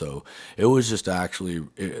 Dad. So it was just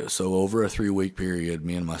so over a 3-week period,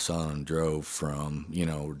 me and my son drove from,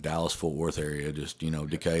 Dallas, Fort Worth area, just,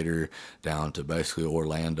 Decatur down to basically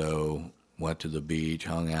Orlando, went to the beach,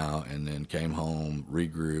 hung out, and then came home,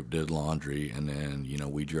 regrouped, did laundry, and then,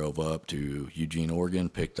 we drove up to Eugene, Oregon,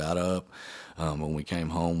 picked that up. When we came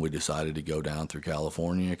home, we decided to go down through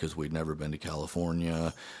California because we'd never been to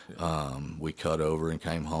California. We cut over and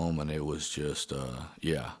came home, and it was just,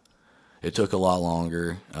 it took a lot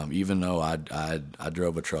longer. Even though I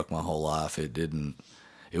drove a truck my whole life,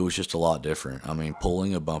 it was just a lot different. I mean,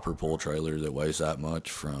 pulling a bumper pull trailer that weighs that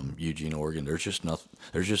much from Eugene, Oregon, there's just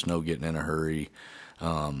no getting in a hurry.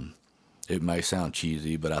 It may sound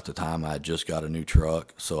cheesy, but at the time I had just got a new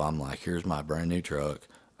truck, so I'm like, here's my brand new truck.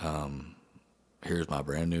 Here's my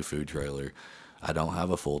brand new food trailer. I don't have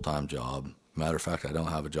a full-time job. Matter of fact, I don't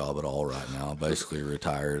have a job at all right now. I'm basically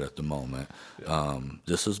retired at the moment.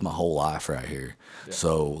 This is my whole life right here.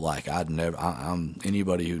 So, like, I'm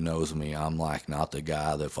anybody who knows me, I'm like not the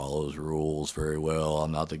guy that follows rules very well.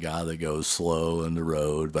 I'm not the guy that goes slow in the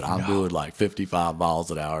road, but I'm doing like 55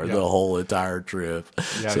 miles an hour the whole entire trip.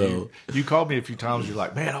 Yeah, so you called me a few times. You're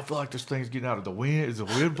like, man, I feel like this thing's getting out of the wind. Is the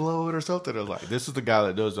wind blowing or something? I was like, this is the guy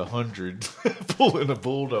that does 100 pulling a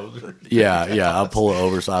bulldozer. Yeah, I pull an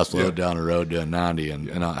oversized load down the road doing 90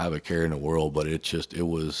 and not have a care in the world, but that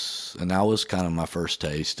was kind of my first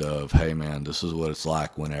taste of, hey man, this is what it's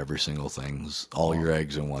like when every single thing's all your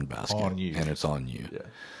eggs in one basket on you. And it's on you.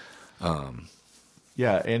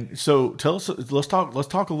 And so tell us, let's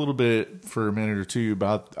talk a little bit for a minute or two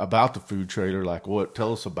about the food trailer. Like,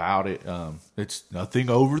 tell us about it. It's nothing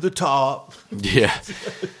over the top.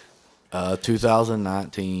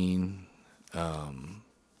 2019.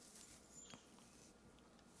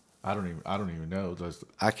 I don't even know.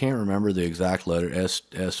 I can't remember the exact letter.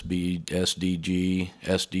 SDG,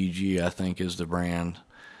 I think is the brand.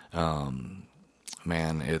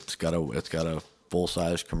 Man, it's got a full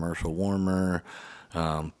size commercial warmer,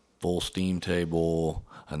 full steam table,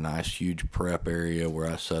 a nice huge prep area where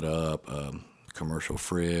I set up a commercial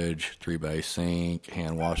fridge, 3-bay sink,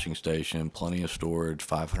 hand washing station, plenty of storage,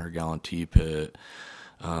 500-gallon tea pit.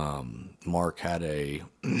 Mark had a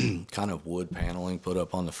kind of wood paneling put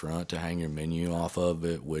up on the front to hang your menu off of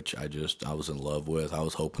it, which I was in love with. I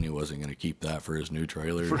was hoping he wasn't going to keep that for his new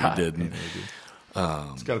trailer. Right. He didn't.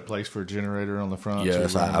 It's got a place for a generator on the front.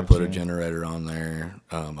 Yes, I put a generator on there.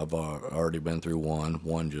 I've already been through one.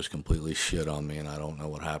 One just completely shit on me, and I don't know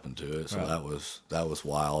what happened to it. So that was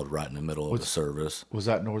wild, right in the middle of the service. Was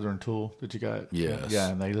that Northern Tool that you got? Yes. Yeah,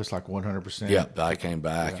 and they just like 100%. Yep, I came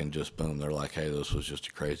back and just boom, they're like, hey, this was just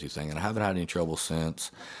a crazy thing. And I haven't had any trouble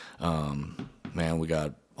since. Man, we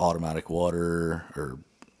got automatic water or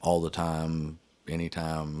all the time.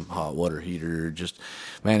 Anytime, hot water heater, just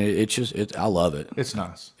man, I love it. It's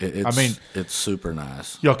nice. It's super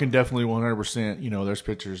nice. Y'all can definitely 100%. There's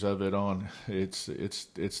pictures of it on. It's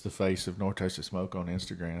the face of North Texas Smoke on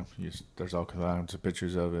Instagram. There's all kinds of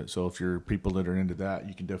pictures of it. So if you're people that are into that,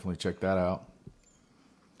 you can definitely check that out.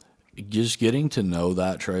 Just getting to know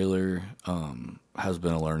that trailer has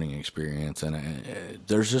been a learning experience, and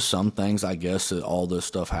there's just some things. I guess that all this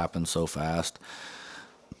stuff happens so fast.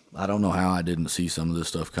 I don't know how I didn't see some of this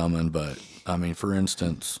stuff coming, but I mean, for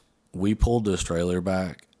instance, we pulled this trailer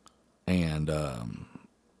back and,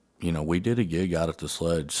 we did a gig out at the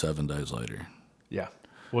Sledge 7 days later. Yeah.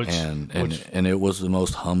 And it was the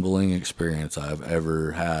most humbling experience I've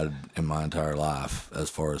ever had in my entire life as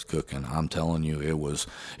far as cooking. I'm telling you, it was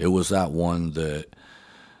that one that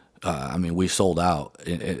I mean, we sold out.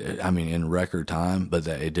 In record time, but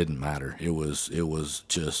that it didn't matter. It was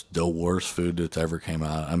just the worst food that's ever came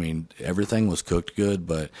out. I mean, everything was cooked good,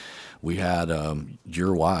 but we had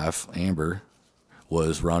your wife Amber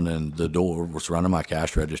was running my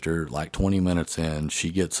cash register. Like 20 minutes in,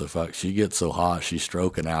 she gets so hot, she's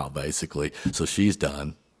stroking out basically. So she's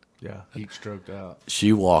done. Yeah, heat stroked out.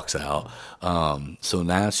 She walks out. So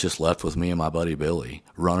now it's just left with me and my buddy Billy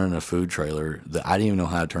running a food trailer that I didn't even know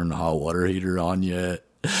how to turn the hot water heater on yet.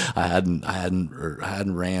 I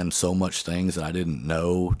hadn't ran so much things that I didn't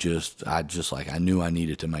know. I knew I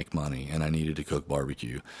needed to make money and I needed to cook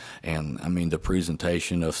barbecue. And I mean, the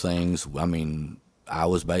presentation of things, I mean, I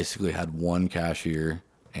was basically had one cashier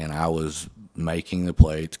and I was making the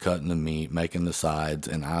plates, cutting the meat, making the sides.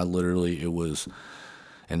 And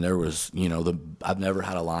and there was, I've never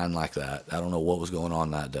had a line like that. I don't know what was going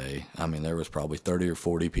on that day. I mean, there was probably 30 or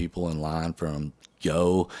 40 people in line from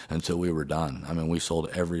go until we were done. I mean, we sold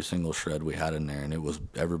every single shred we had in there, and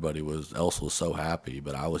everybody else was so happy.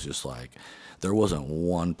 But I was just like, there wasn't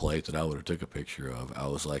one plate that I would have took a picture of. I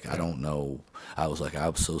was like, I don't know. I was like, I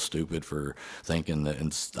was so stupid for thinking that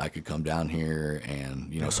I could come down here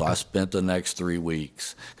and, so I spent the next 3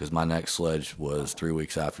 weeks, because my next sledge was 3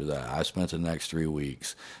 weeks after that. I spent the next 3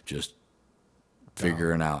 weeks just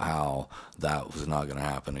figuring out how that was not going to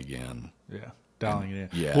happen again. Yeah, dialing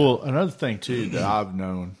it in. Yeah. Well, another thing, too, that I've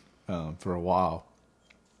known for a while,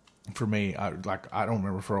 for me, I don't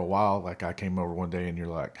remember for a while, like I came over one day and you're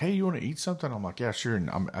like, hey, you want to eat something? I'm like, yeah, sure.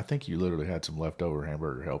 And I think you literally had some leftover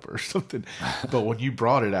hamburger helper or something. But when you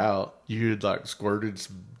brought it out, you had like squirted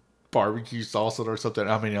some barbecue sauce on it or something.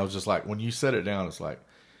 I mean, I was just like, when you set it down, it's like,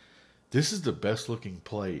 this is the best looking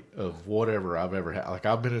plate of whatever I've ever had. Like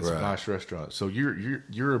I've been at some nice restaurants. So the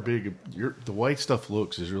way stuff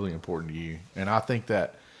looks is really important to you. And I think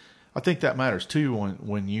that matters too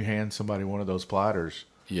when you hand somebody one of those platters.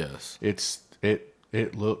 Yes,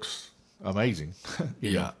 it looks amazing.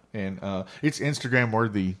 Yeah, and it's Instagram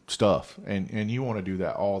worthy stuff, and you want to do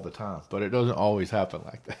that all the time, but it doesn't always happen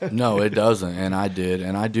like that. No, it doesn't, and I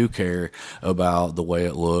do care about the way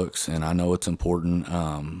it looks, and I know it's important.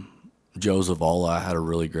 Joe Zavala, I had a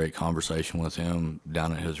really great conversation with him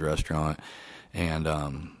down at his restaurant, and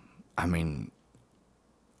I mean,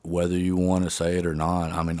 whether you want to say it or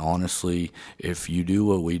not, I mean, honestly, if you do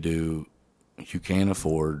what we do, you can't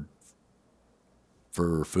afford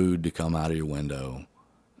for food to come out of your window.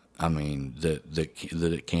 I mean, that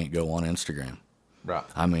it can't go on Instagram. Right.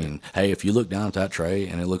 I mean, hey, if you look down at that tray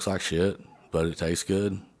and it looks like shit, but it tastes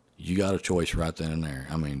good, you got a choice right then and there.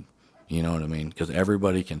 I mean, you know what I mean? Because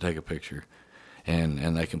everybody can take a picture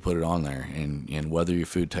and they can put it on there. And whether your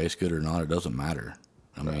food tastes good or not, it doesn't matter.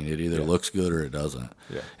 I mean, it either looks good or it doesn't.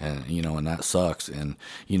 Yeah. And, and that sucks. And,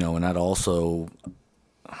 and that also...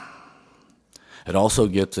 It also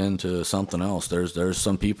gets into something else. There's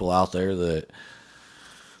some people out there that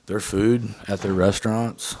their food at their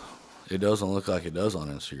restaurants, it doesn't look like it does on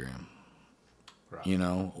Instagram.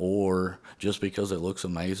 Right. Or just because it looks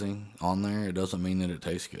amazing on there, it doesn't mean that it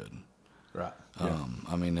tastes good. Right. Yeah.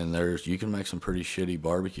 I mean, and you can make some pretty shitty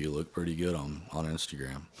barbecue look pretty good on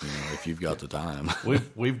Instagram, if you've got the time.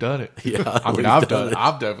 We've done it. Yeah. I mean, I've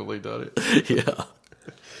definitely done it. Yeah.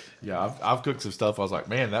 Yeah, I've cooked some stuff. I was like,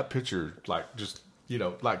 man, that picture, like, just,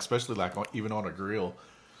 like, especially, like, even on a grill,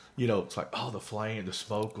 it's like, oh, the flame, the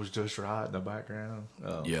smoke was just right in the background.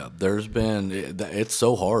 Yeah, it's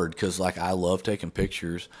so hard because, like, I love taking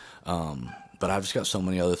pictures, but I've just got so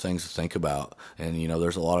many other things to think about. And,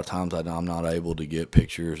 there's a lot of times I'm not able to get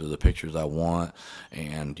pictures of the pictures I want.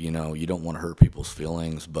 And, you don't want to hurt people's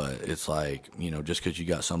feelings, but it's like, just because you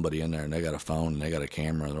got somebody in there and they got a phone and they got a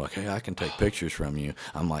camera, and they're like, hey, I can take pictures from you.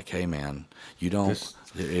 I'm like, hey, man, you don't,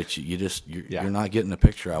 you're not getting the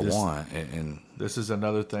picture I want. And this is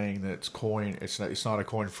another thing that's coined. It's not a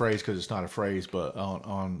coined phrase because it's not a phrase, but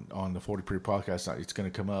on the 40 Proof podcast, it's going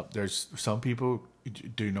to come up. There's some people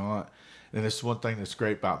do not. And this is one thing that's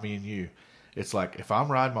great about me and you. It's like if I'm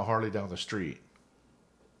riding my Harley down the street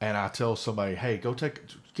and I tell somebody, hey,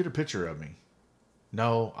 get a picture of me.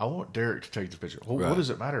 No, I want Derek to take the picture. Well, What does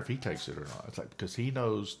it matter if he takes it or not? It's like because he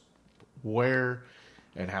knows where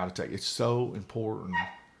and how to take it. It's so important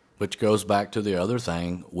Which goes back to the other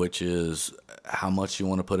thing, which is how much you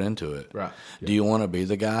want to put into it. Right. Do you want to be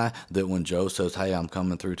the guy that when Joe says, hey, I'm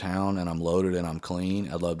coming through town and I'm loaded and I'm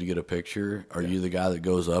clean, I'd love to get a picture? Are you the guy that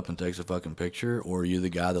goes up and takes a fucking picture? Or are you the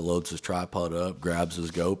guy that loads his tripod up, grabs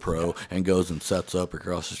his GoPro, and goes and sets up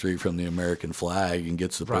across the street from the American flag and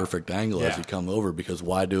gets the perfect angle as you come over? Because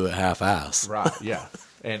why do it half-ass? Right, yeah.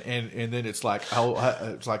 And then it's like,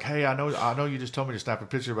 hey, I know you just told me to snap a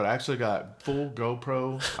picture, but I actually got full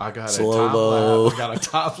GoPro. I got Slow-mo. I got a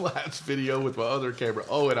time lapse video with my other camera.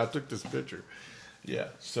 Oh, and I took this picture. Yeah,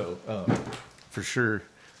 so for sure,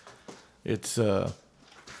 it's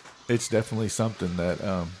definitely something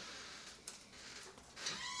that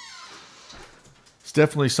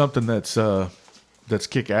that's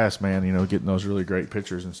kick ass, man. You know, getting those really great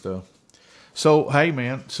pictures and stuff. So, hey,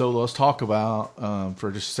 man, so let's talk about,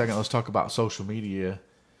 for just a second, let's talk about social media.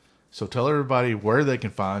 So tell everybody where they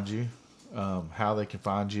can find you, how they can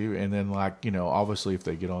find you, and then, like, you know, obviously if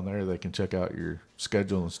they get on there, they can check out your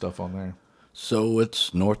schedule and stuff on there. So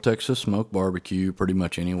it's North Texas Smoke Barbecue, pretty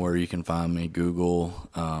much anywhere you can find me. Google.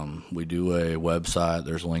 We do a website.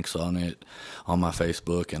 There's links on it on my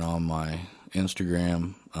Facebook and on my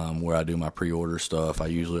Instagram where I do my pre-order stuff. I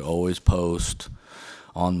usually always post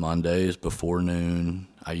on Mondays before noon.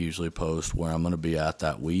 I usually post where I'm going to be at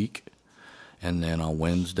that week. And then on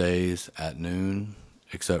Wednesdays at noon,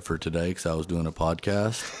 except for today because I was doing a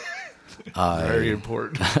podcast. Very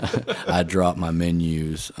important. I drop my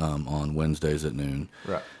menus on Wednesdays at noon.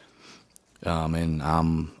 Right. And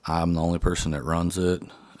I'm the only person that runs it.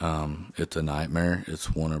 It's a nightmare.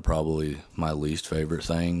 It's one of probably my least favorite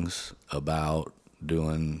things about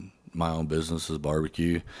doing my own business as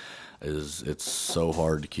barbecue. Is it's so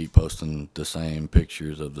hard to keep posting the same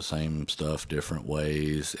pictures of the same stuff different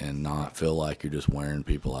ways and not feel like you're just wearing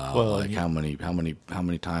people out. Well, like how many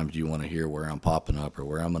times do you want to hear where I'm popping up or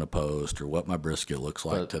where I'm going to post or what my brisket looks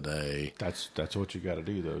like today? That's what you got to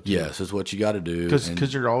do, though. Too. Yes, it's what you got to do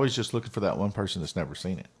because you're always just looking for that one person that's never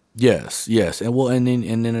seen it. Yes, and well, and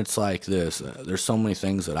then it's like this. There's so many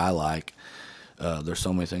things that I like. There's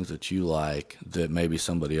so many things that you like that maybe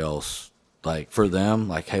somebody else. Like, for them,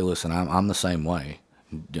 like, hey, listen, I'm the same way.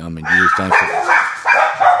 I mean, do you think that...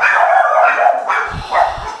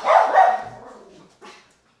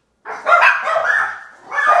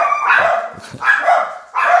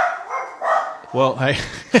 Well, hey,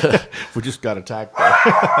 we just got attacked there.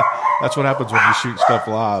 That's what happens when you shoot stuff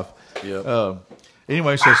live. Yep.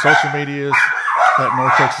 Anyway, so social medias, that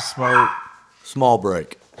North Texas Smoke. Small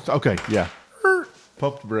break. Okay, yeah.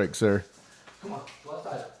 Pump the brakes there. Come on, go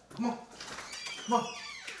outside. Come on. Come on.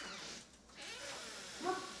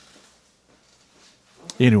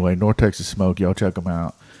 Anyway, North Texas Smoke, y'all check them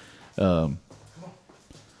out.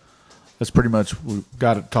 That's pretty much, we've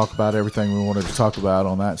got to talk about everything we wanted to talk about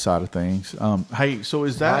on that side of things. Hey, so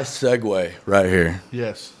is that... Nice segue right here.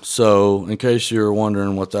 Yes. So, in case you were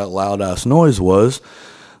wondering what that loud-ass noise was,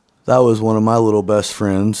 that was one of my little best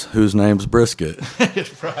friends whose name's Brisket.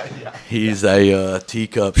 Right, yeah. He's a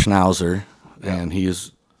teacup schnauzer, and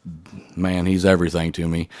he's everything to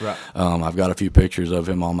me. Right. I've got a few pictures of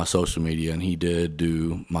him on my social media, and he did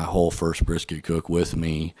do my whole first brisket cook with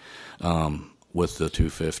me with the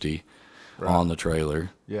 250 on the trailer.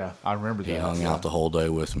 Yeah, I remember that. He hung out the whole day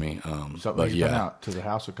with me. But he's been out to the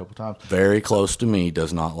house a couple times. Very close to me,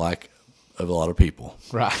 does not like a lot of people.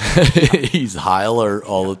 Right. He's high alert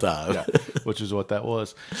all the time. Yeah, which is what that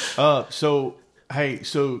was. So, hey,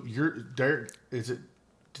 so you're Derek, is it...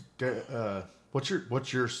 What's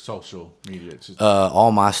your social media?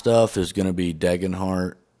 All my stuff is going to be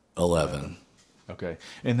Degenhart 11. Okay,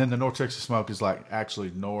 and then the North Texas Smoke is like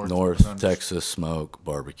actually North Texas Smoke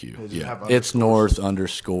Barbecue. Yeah, it's North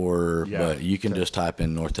 _ but you can just type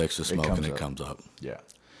in North Texas Smoke and it comes up. Yeah,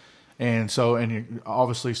 and so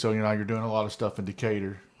obviously, you're doing a lot of stuff in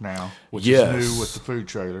Decatur now, which is new with the food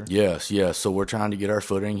trailer. Yes. So we're trying to get our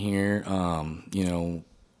footing here.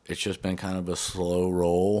 It's just been kind of a slow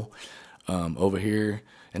roll over here.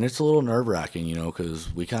 And it's a little nerve-wracking,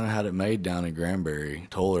 because we kind of had it made down in Granbury,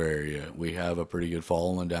 Toller area. We have a pretty good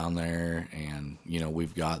following down there, and,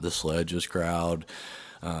 we've got the Sledges crowd.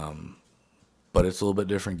 But it's a little bit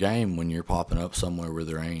different game when you're popping up somewhere where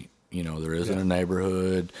there ain't, there isn't a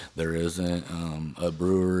neighborhood, there isn't a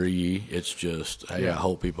brewery. It's just, hey, I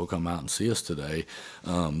hope people come out and see us today.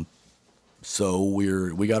 So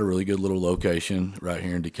we got a really good little location right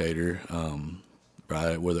here in Decatur.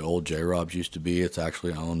 right where the old J-Robs used to be. It's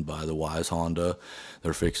actually owned by the Wise Honda.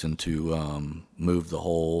 They're fixing to move the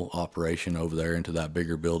whole operation over there into that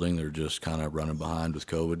bigger building. They're just kind of running behind with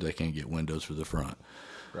COVID. They can't get windows for the front.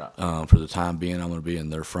 Right. For the time being, I'm going to be in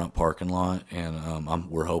their front parking lot, and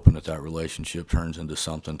we're hoping that relationship turns into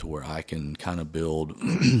something to where I can kind of build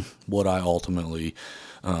what I ultimately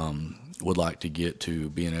would like to get to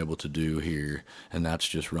being able to do here, and that's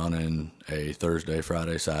just running a Thursday,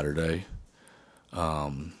 Friday, Saturday.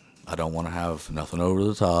 I don't want to have nothing over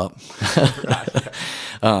the top.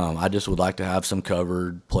 I just would like to have some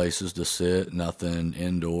covered places to sit, nothing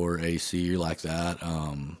indoor AC like that.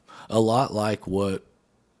 A lot like what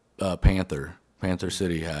Panther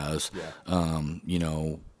City has.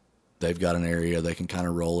 Yeah. They've got an area they can kind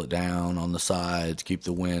of roll it down on the sides, keep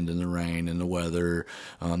the wind and the rain and the weather.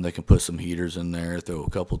 They can put some heaters in there, throw a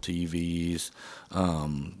couple TVs. I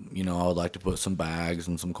would like to put some bags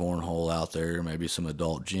and some cornhole out there, maybe some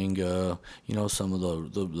adult Jenga, some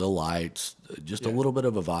of the lights, just a little bit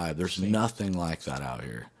of a vibe. There's nothing like that out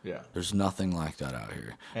here. Yeah. There's nothing like that out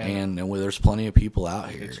here. And there's plenty of people out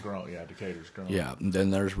here. It's grown. Yeah, Decatur's grown. Yeah, then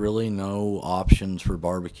there's really no options for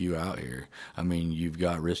barbecue out here. I mean, you've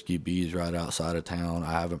got Risky Bees right outside of town.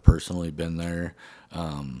 I haven't personally been there.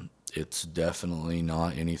 It's definitely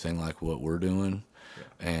not anything like what we're doing.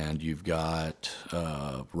 Yeah. And you've got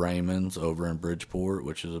Raymond's over in Bridgeport,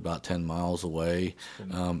 which is about 10 miles away.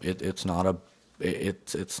 It's not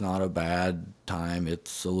a bad time.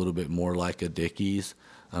 It's a little bit more like a Dickey's.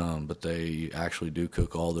 But they actually do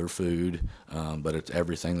cook all their food, but it's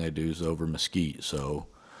everything they do is over Mesquite. So,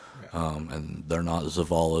 and they're not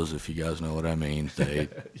Zavalas, if you guys know what I mean. They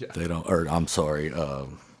they don't. Or I'm sorry,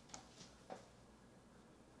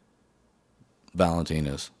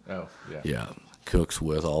 Valentina's. Oh yeah. Yeah, cooks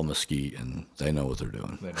with all Mesquite, and they know what they're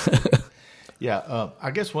doing. Yeah,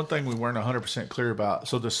 I guess one thing we weren't 100% clear about.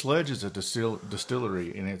 So the Sledge is a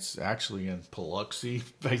distillery, and it's actually in Paluxy,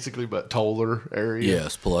 basically, but Toller area.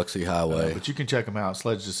 Yes, Paluxy Highway. But you can check them out,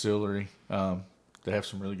 Sledge Distillery. They have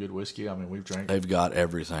some really good whiskey. I mean, we've drank. They've got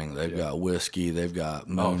everything. They've got whiskey. They've got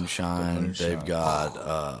moonshine. They've got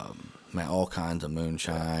all kinds of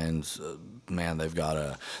moonshines. They've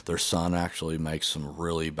got their son actually makes some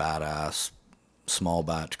really badass small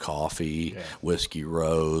batch coffee, whiskey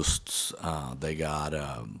roasts. They got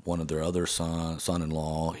one of their other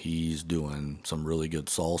son-in-law. He's doing some really good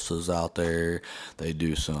salsas out there. They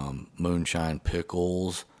do some moonshine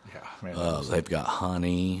pickles. Yeah, man. They've got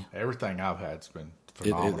honey. Everything I've had's been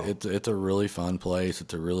phenomenal. It's a really fun place.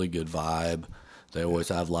 It's a really good vibe. They always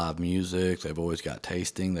have live music. They've always got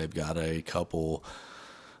tasting. They've got a couple,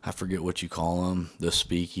 I forget what you call them, the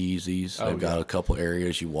speakeasies. They've got a couple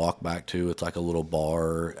areas you walk back to. It's like a little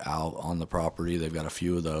bar out on the property. They've got a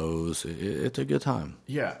few of those. It's a good time.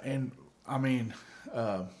 Yeah, and I mean,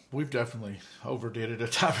 we've definitely overdid it a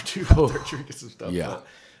time or two out there drinking some stuff. Yeah.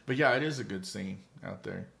 But yeah, it is a good scene out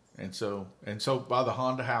there. And so by the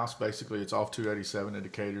Honda house, basically, it's off 287 in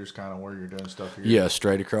Decatur is kind of where you're doing stuff here. Yeah,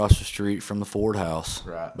 straight across the street from the Ford house.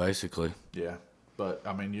 Right. Basically. Yeah. But,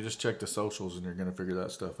 I mean, you just check the socials and you're going to figure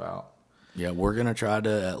that stuff out. Yeah, we're going to try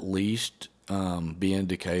to at least be in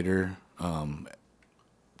Decatur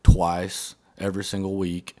twice every single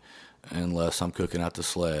week, unless I'm cooking at the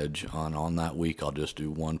Sledge. On that week, I'll just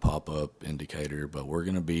do one pop-up in Decatur. But we're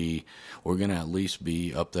going to at least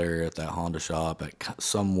be up there at that Honda shop at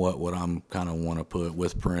somewhat what I'm kind of want to put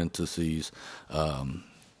with parentheses,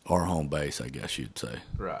 our home base, I guess you'd say.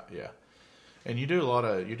 Right, yeah. And you do a lot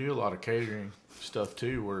of catering stuff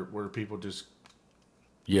too, where people just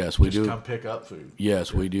come pick up food.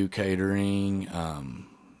 Yes, we do catering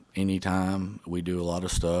anytime. We do a lot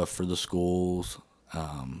of stuff for the schools,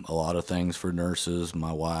 a lot of things for nurses.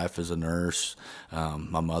 My wife is a nurse.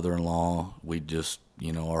 My mother-in-law. We just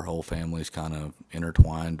our whole family's kind of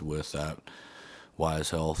intertwined with that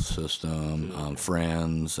Wise Health system,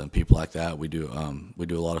 friends and people like that. We do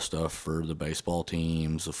a lot of stuff for the baseball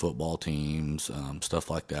teams, the football teams,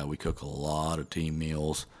 stuff like that. We cook a lot of team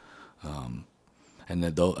meals, and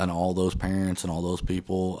all those parents and all those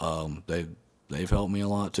people, they've helped me a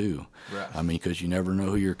lot too. Right. I mean, because you never know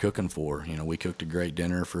who you're cooking for. We cooked a great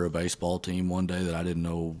dinner for a baseball team one day that I didn't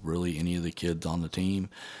know really any of the kids on the team.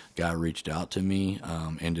 Guy reached out to me,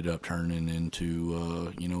 ended up turning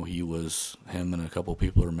into, him and a couple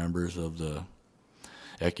people are members of the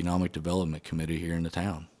Economic Development Committee here in the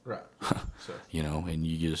town. Right. So. And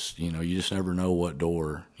you just never know what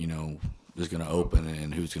door, is going to open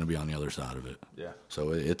and who's going to be on the other side of it. Yeah.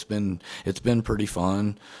 So it's been pretty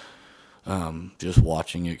fun. Just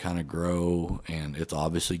watching it kind of grow, and it's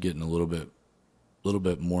obviously getting a little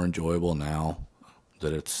bit more enjoyable now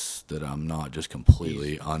that I'm not just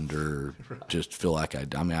completely under. Right. Just feel like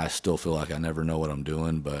I still feel like I never know what I'm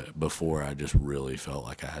doing, but before I just really felt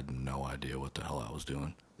like I had no idea what the hell I was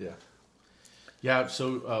doing. Yeah. Yeah,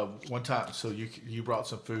 so one time, so you brought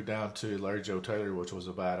some food down to Larry Joe Taylor, which was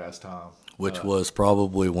a badass time. Which was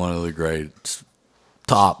probably one of the great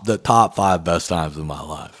the top 5 best times of my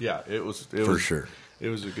life. Yeah, it was sure. It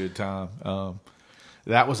was a good time.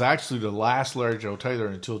 That was actually the last Larry Joe Taylor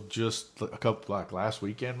until just a couple, like last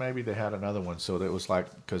weekend maybe, they had another one. So that was like,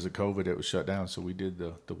 because of COVID, it was shut down. So we did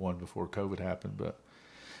the one before COVID happened, but.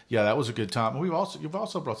 Yeah, that was a good time. You've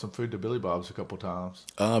also brought some food to Billy Bob's a couple times.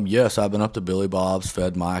 Yes, I've been up to Billy Bob's,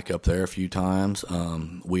 fed Mike up there a few times.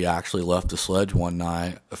 We actually left the sledge one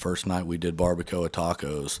night. The first night we did barbacoa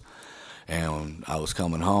tacos, and I was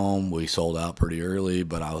coming home. We sold out pretty early,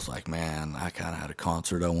 but I was like, man, I kind of had a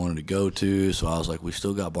concert I wanted to go to, so I was like, we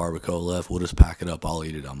still got barbacoa left. We'll just pack it up. I'll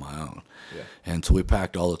eat it on my own. Yeah. And so we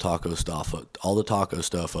packed all the taco stuff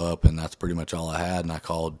up, and that's pretty much all I had. And I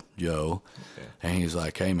called Joe, and he's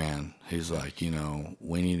like, hey, man, he's like,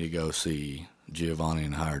 we need to go see Giovanni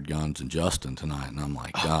and Hired Guns and Justin tonight. And I'm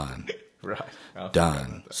like, done. Right.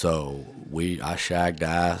 Done. So I shagged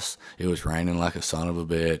ass. It was raining like a son of a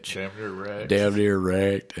bitch. Damn near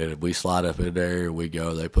wrecked. And we slide up in there. We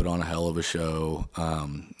go. They put on a hell of a show.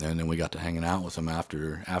 And then we got to hanging out with them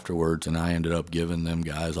afterwards. And I ended up giving them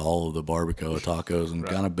guys all of the barbacoa tacos and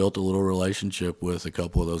kind of built a little relationship with a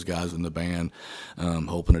couple of those guys in the band,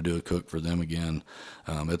 hoping to do a cook for them again.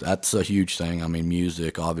 That's a huge thing. I mean,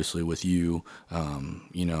 music, obviously, with you,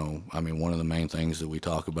 one of the main things that we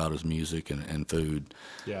talk about is music and food.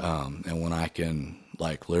 Yeah. And when I can,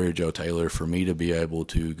 like Larry Joe Taylor, for me to be able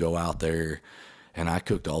to go out there, and I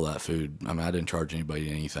cooked all that food. I mean, I didn't charge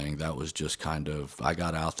anybody anything. That was just kind of, I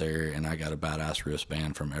got out there and I got a badass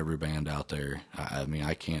wristband from every band out there. I mean,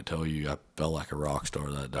 I can't tell you, I felt like a rock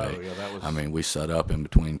star that day. Oh, yeah, that was... I mean, we set up in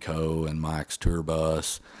between Co and Mike's tour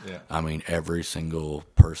bus. Yeah. I mean, every single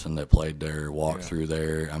person that played there walked through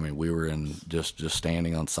there. I mean, we were in just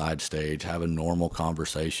standing on side stage, having normal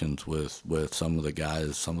conversations with some of the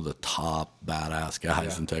guys, some of the top badass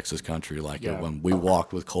guys in Texas country. Like when we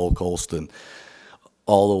walked with Cole Colston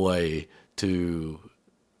all the way to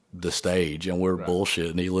the stage, and we're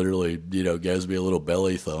bullshitting. He literally, gives me a little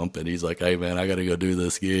belly thump, and he's like, "Hey, man, I got to go do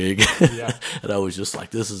this gig." Yeah. And I was just like,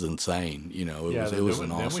 "This is insane." It was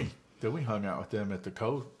an awesome. Then we hung out with them at the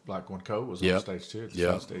Co, like when Co was on stage too, at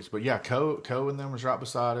the stage. But yeah, Co and them was right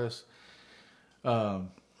beside us.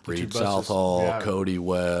 Reed Southall, Cody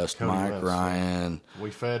West, Mike Ryan. We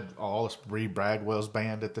fed all this Reed Bradwell's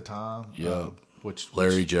band at the time. Yeah,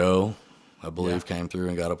 Larry Joe, I believe, came through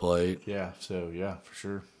and got a plate. Yeah, so for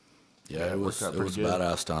sure. Yeah, it was a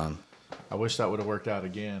badass time. I wish that would have worked out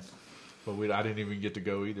again, but I didn't even get to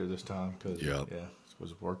go either this time because it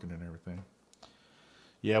was working and everything.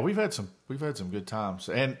 Yeah, we've had some good times,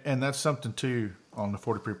 and that's something too on the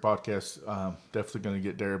 40 Proof podcast. Definitely going to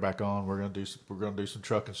get Derek back on. We're going to do some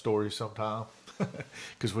trucking stories sometime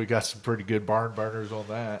because we got some pretty good barn burners on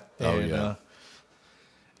that.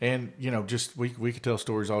 And just we could tell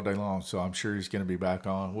stories all day long, so I'm sure he's going to be back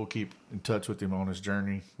on. We'll keep in touch with him on his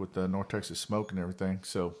journey with the North Texas Smoke and everything.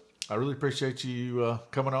 So I really appreciate you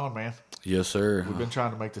coming on, man. Yes, sir. We've been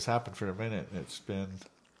trying to make this happen for a minute. It's been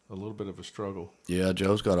a little bit of a struggle. Yeah,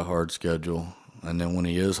 Joe's got a hard schedule, and then when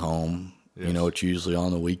he is home, it's usually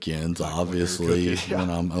on the weekends. Like obviously, when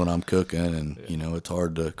I'm cooking, and it's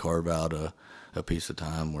hard to carve out a piece of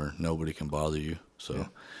time where nobody can bother you. So,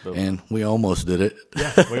 and we almost did it.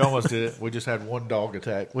 Yeah, we almost did it. We just had one dog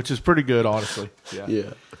attack, which is pretty good, honestly.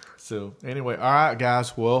 Yeah. So anyway, all right,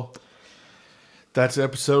 guys. Well, that's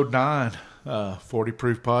episode 9, 40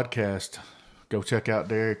 Proof Podcast. Go check out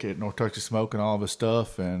Derek at North Texas Smoke and all of his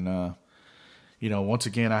stuff. And, once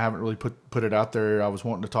again, I haven't really put it out there. I was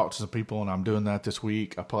wanting to talk to some people, and I'm doing that this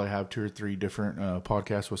week. I probably have 2 or 3 different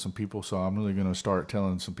podcasts with some people, so I'm really going to start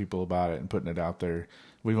telling some people about it and putting it out there.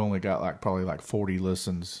 We've only got probably 40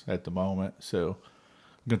 listens at the moment, so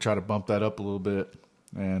I'm going to try to bump that up a little bit.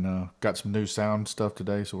 And got some new sound stuff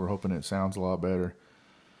today, so we're hoping it sounds a lot better.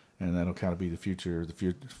 And that'll kind of be the future of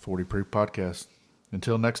the 40 Proof Podcast.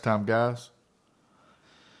 Until next time, guys.